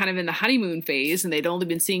it kind of in the honeymoon phase and they'd only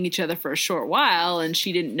been seeing each other for a short while and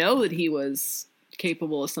she didn't know that he was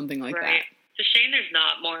capable of something like that? It's a shame there's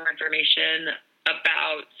not more information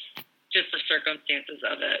about just the circumstances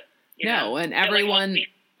of it. No, and everyone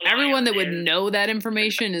that would know that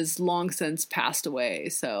information is long since passed away,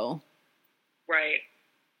 so... Right.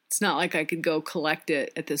 It's not like I could go collect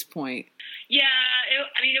it at this point. Yeah,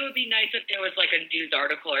 it would be nice if there was like a news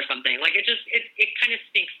article or something. Like it kind of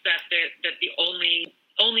stinks that the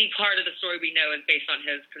only part of the story we know is based on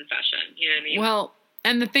his confession. You know what I mean? Well,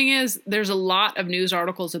 and the thing is, there's a lot of news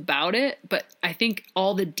articles about it, but I think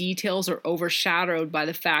all the details are overshadowed by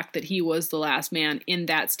the fact that he was the last man in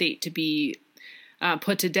that state to be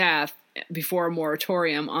put to death before a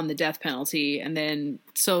moratorium on the death penalty. And then,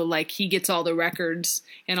 so like he gets all the records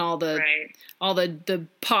and all the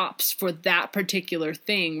pops for that particular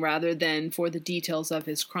thing rather than for the details of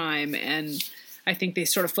his crime. And I think they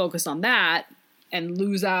sort of focus on that and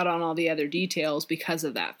lose out on all the other details because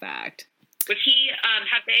of that fact. Was he,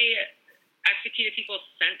 executed people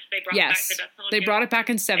since they brought back Yes, the death penalty? they brought it back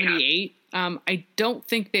in 78. I don't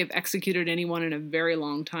think they've executed anyone in a very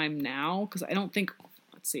long time now, because I don't think,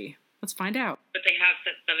 let's see, let's find out. But they have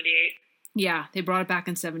since 78? Yeah, they brought it back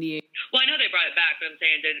in 78. Well, I know they brought it back, but I'm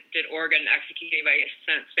saying, did Oregon execute anybody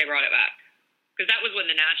since they brought it back? Because that was when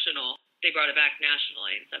they brought it back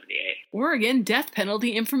nationally in 78. Oregon Death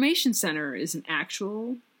Penalty Information Center is an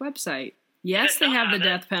actual website. Yes, they have the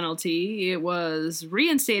death penalty. It was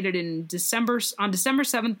reinstated on December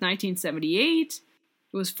 7th, 1978.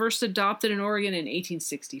 It was first adopted in Oregon in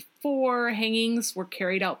 1864. Hangings were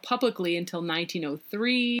carried out publicly until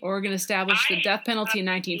 1903. Oregon established the death penalty in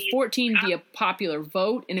 1914 via popular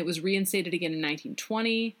vote, and it was reinstated again in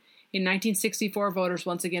 1920. In 1964, voters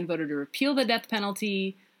once again voted to repeal the death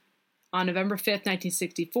penalty. On November 5th,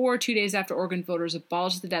 1964, 2 days after Oregon voters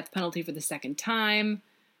abolished the death penalty for the second time,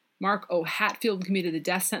 Mark O. Hatfield commuted the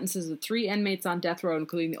death sentences of 3 inmates on death row,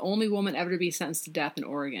 including the only woman ever to be sentenced to death in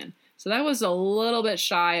Oregon. So that was a little bit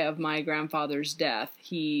shy of my grandfather's death.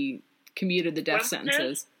 He commuted the death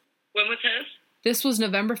sentences. When was his? This was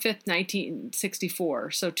November 5th,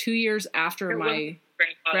 1964. So 2 years after my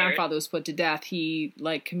grandfather was put to death, he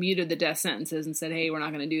commuted the death sentences and said, hey, we're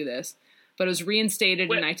not going to do this. But it was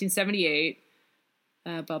reinstated in 1978.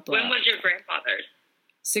 When was your grandfather's?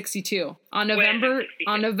 62. On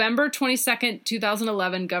November 22nd,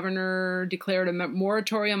 2011, Governor declared a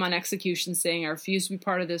moratorium on execution, saying, I refuse to be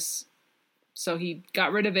part of this. So he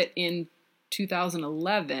got rid of it in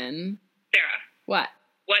 2011. Sarah. What?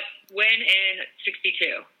 When in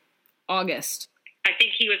 62? August. I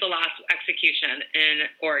think he was the last execution in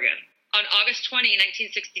Oregon. On August 20,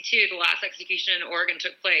 1962, the last execution in Oregon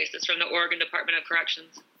took place. It's from the Oregon Department of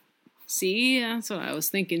Corrections. See? That's what I was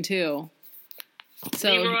thinking, too.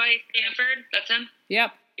 So, Leroy Stanford, that's him?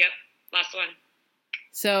 Yep. Yep, last one.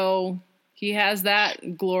 So he has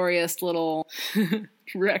that glorious little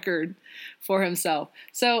record for himself.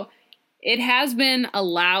 So it has been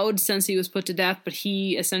allowed since he was put to death, but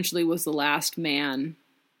he essentially was the last man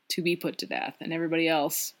to be put to death, and everybody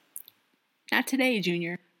else, not today,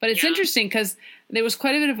 Junior. But it's interesting because there was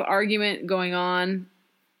quite a bit of argument going on.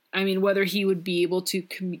 I mean, whether he would be able to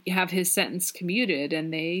have his sentence commuted,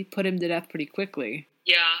 and they put him to death pretty quickly.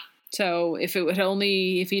 Yeah. So if he'd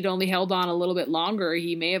only held on a little bit longer,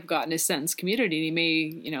 he may have gotten his sentence commuted, and he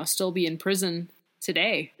may, still be in prison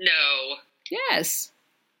today. No. Yes.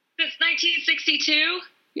 Since 1962?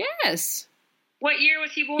 Yes. What year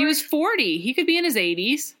was he born? He was 40. He could be in his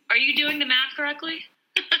 80s. Are you doing the math correctly?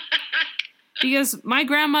 Because my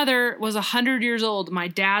grandmother was 100 years old, my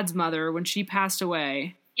dad's mother, when she passed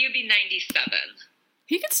away. You'd be 97.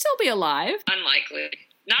 He could still be alive. Unlikely.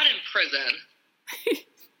 Not in prison.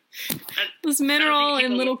 This mineral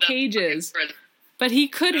in little cages. But he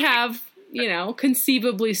could have,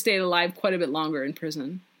 conceivably stayed alive quite a bit longer in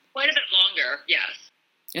prison. Quite a bit longer, yes.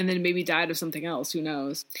 And then maybe died of something else. Who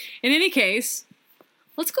knows? In any case,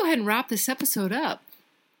 let's go ahead and wrap this episode up.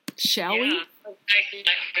 Shall we? Nice,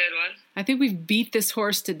 good one. I think we've beat this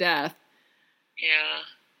horse to death. Yeah.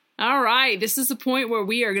 All right. This is the point where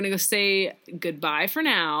we are going to go say goodbye for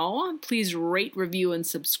now. Please rate, review, and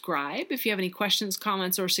subscribe. If you have any questions,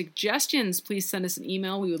 comments, or suggestions, please send us an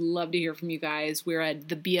email. We would love to hear from you guys. We're at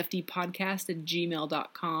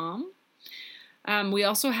thebfdpodcast@gmail.com. We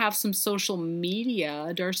also have some social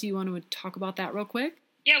media. Darcy, you want to talk about that real quick?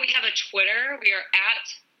 Yeah, we have a Twitter. We are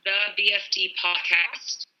at the BFD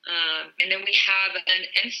Podcast. And then we have an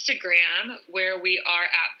Instagram where we are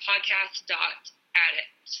at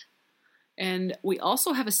podcast.addict. And we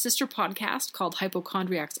also have a sister podcast called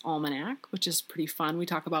Hypochondriac's Almanac, which is pretty fun. We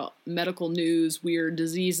talk about medical news, weird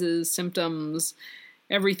diseases, symptoms,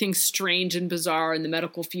 everything strange and bizarre in the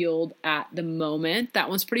medical field at the moment. That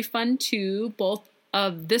one's pretty fun too. Both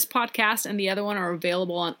of this podcast and the other one are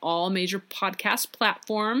available on all major podcast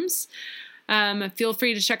platforms. Feel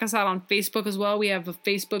free to check us out on Facebook as well. We have a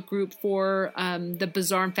Facebook group for the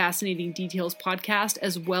Bizarre and Fascinating Details podcast,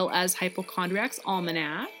 as well as Hypochondriac's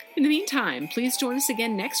Almanac. In the meantime, please join us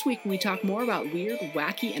again next week when we talk more about weird,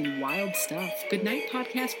 wacky, and wild stuff. Good night,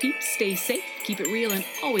 podcast peeps. Stay safe, keep it real, and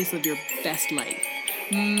always live your best life.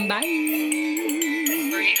 Bye.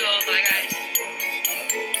 Bye, guys.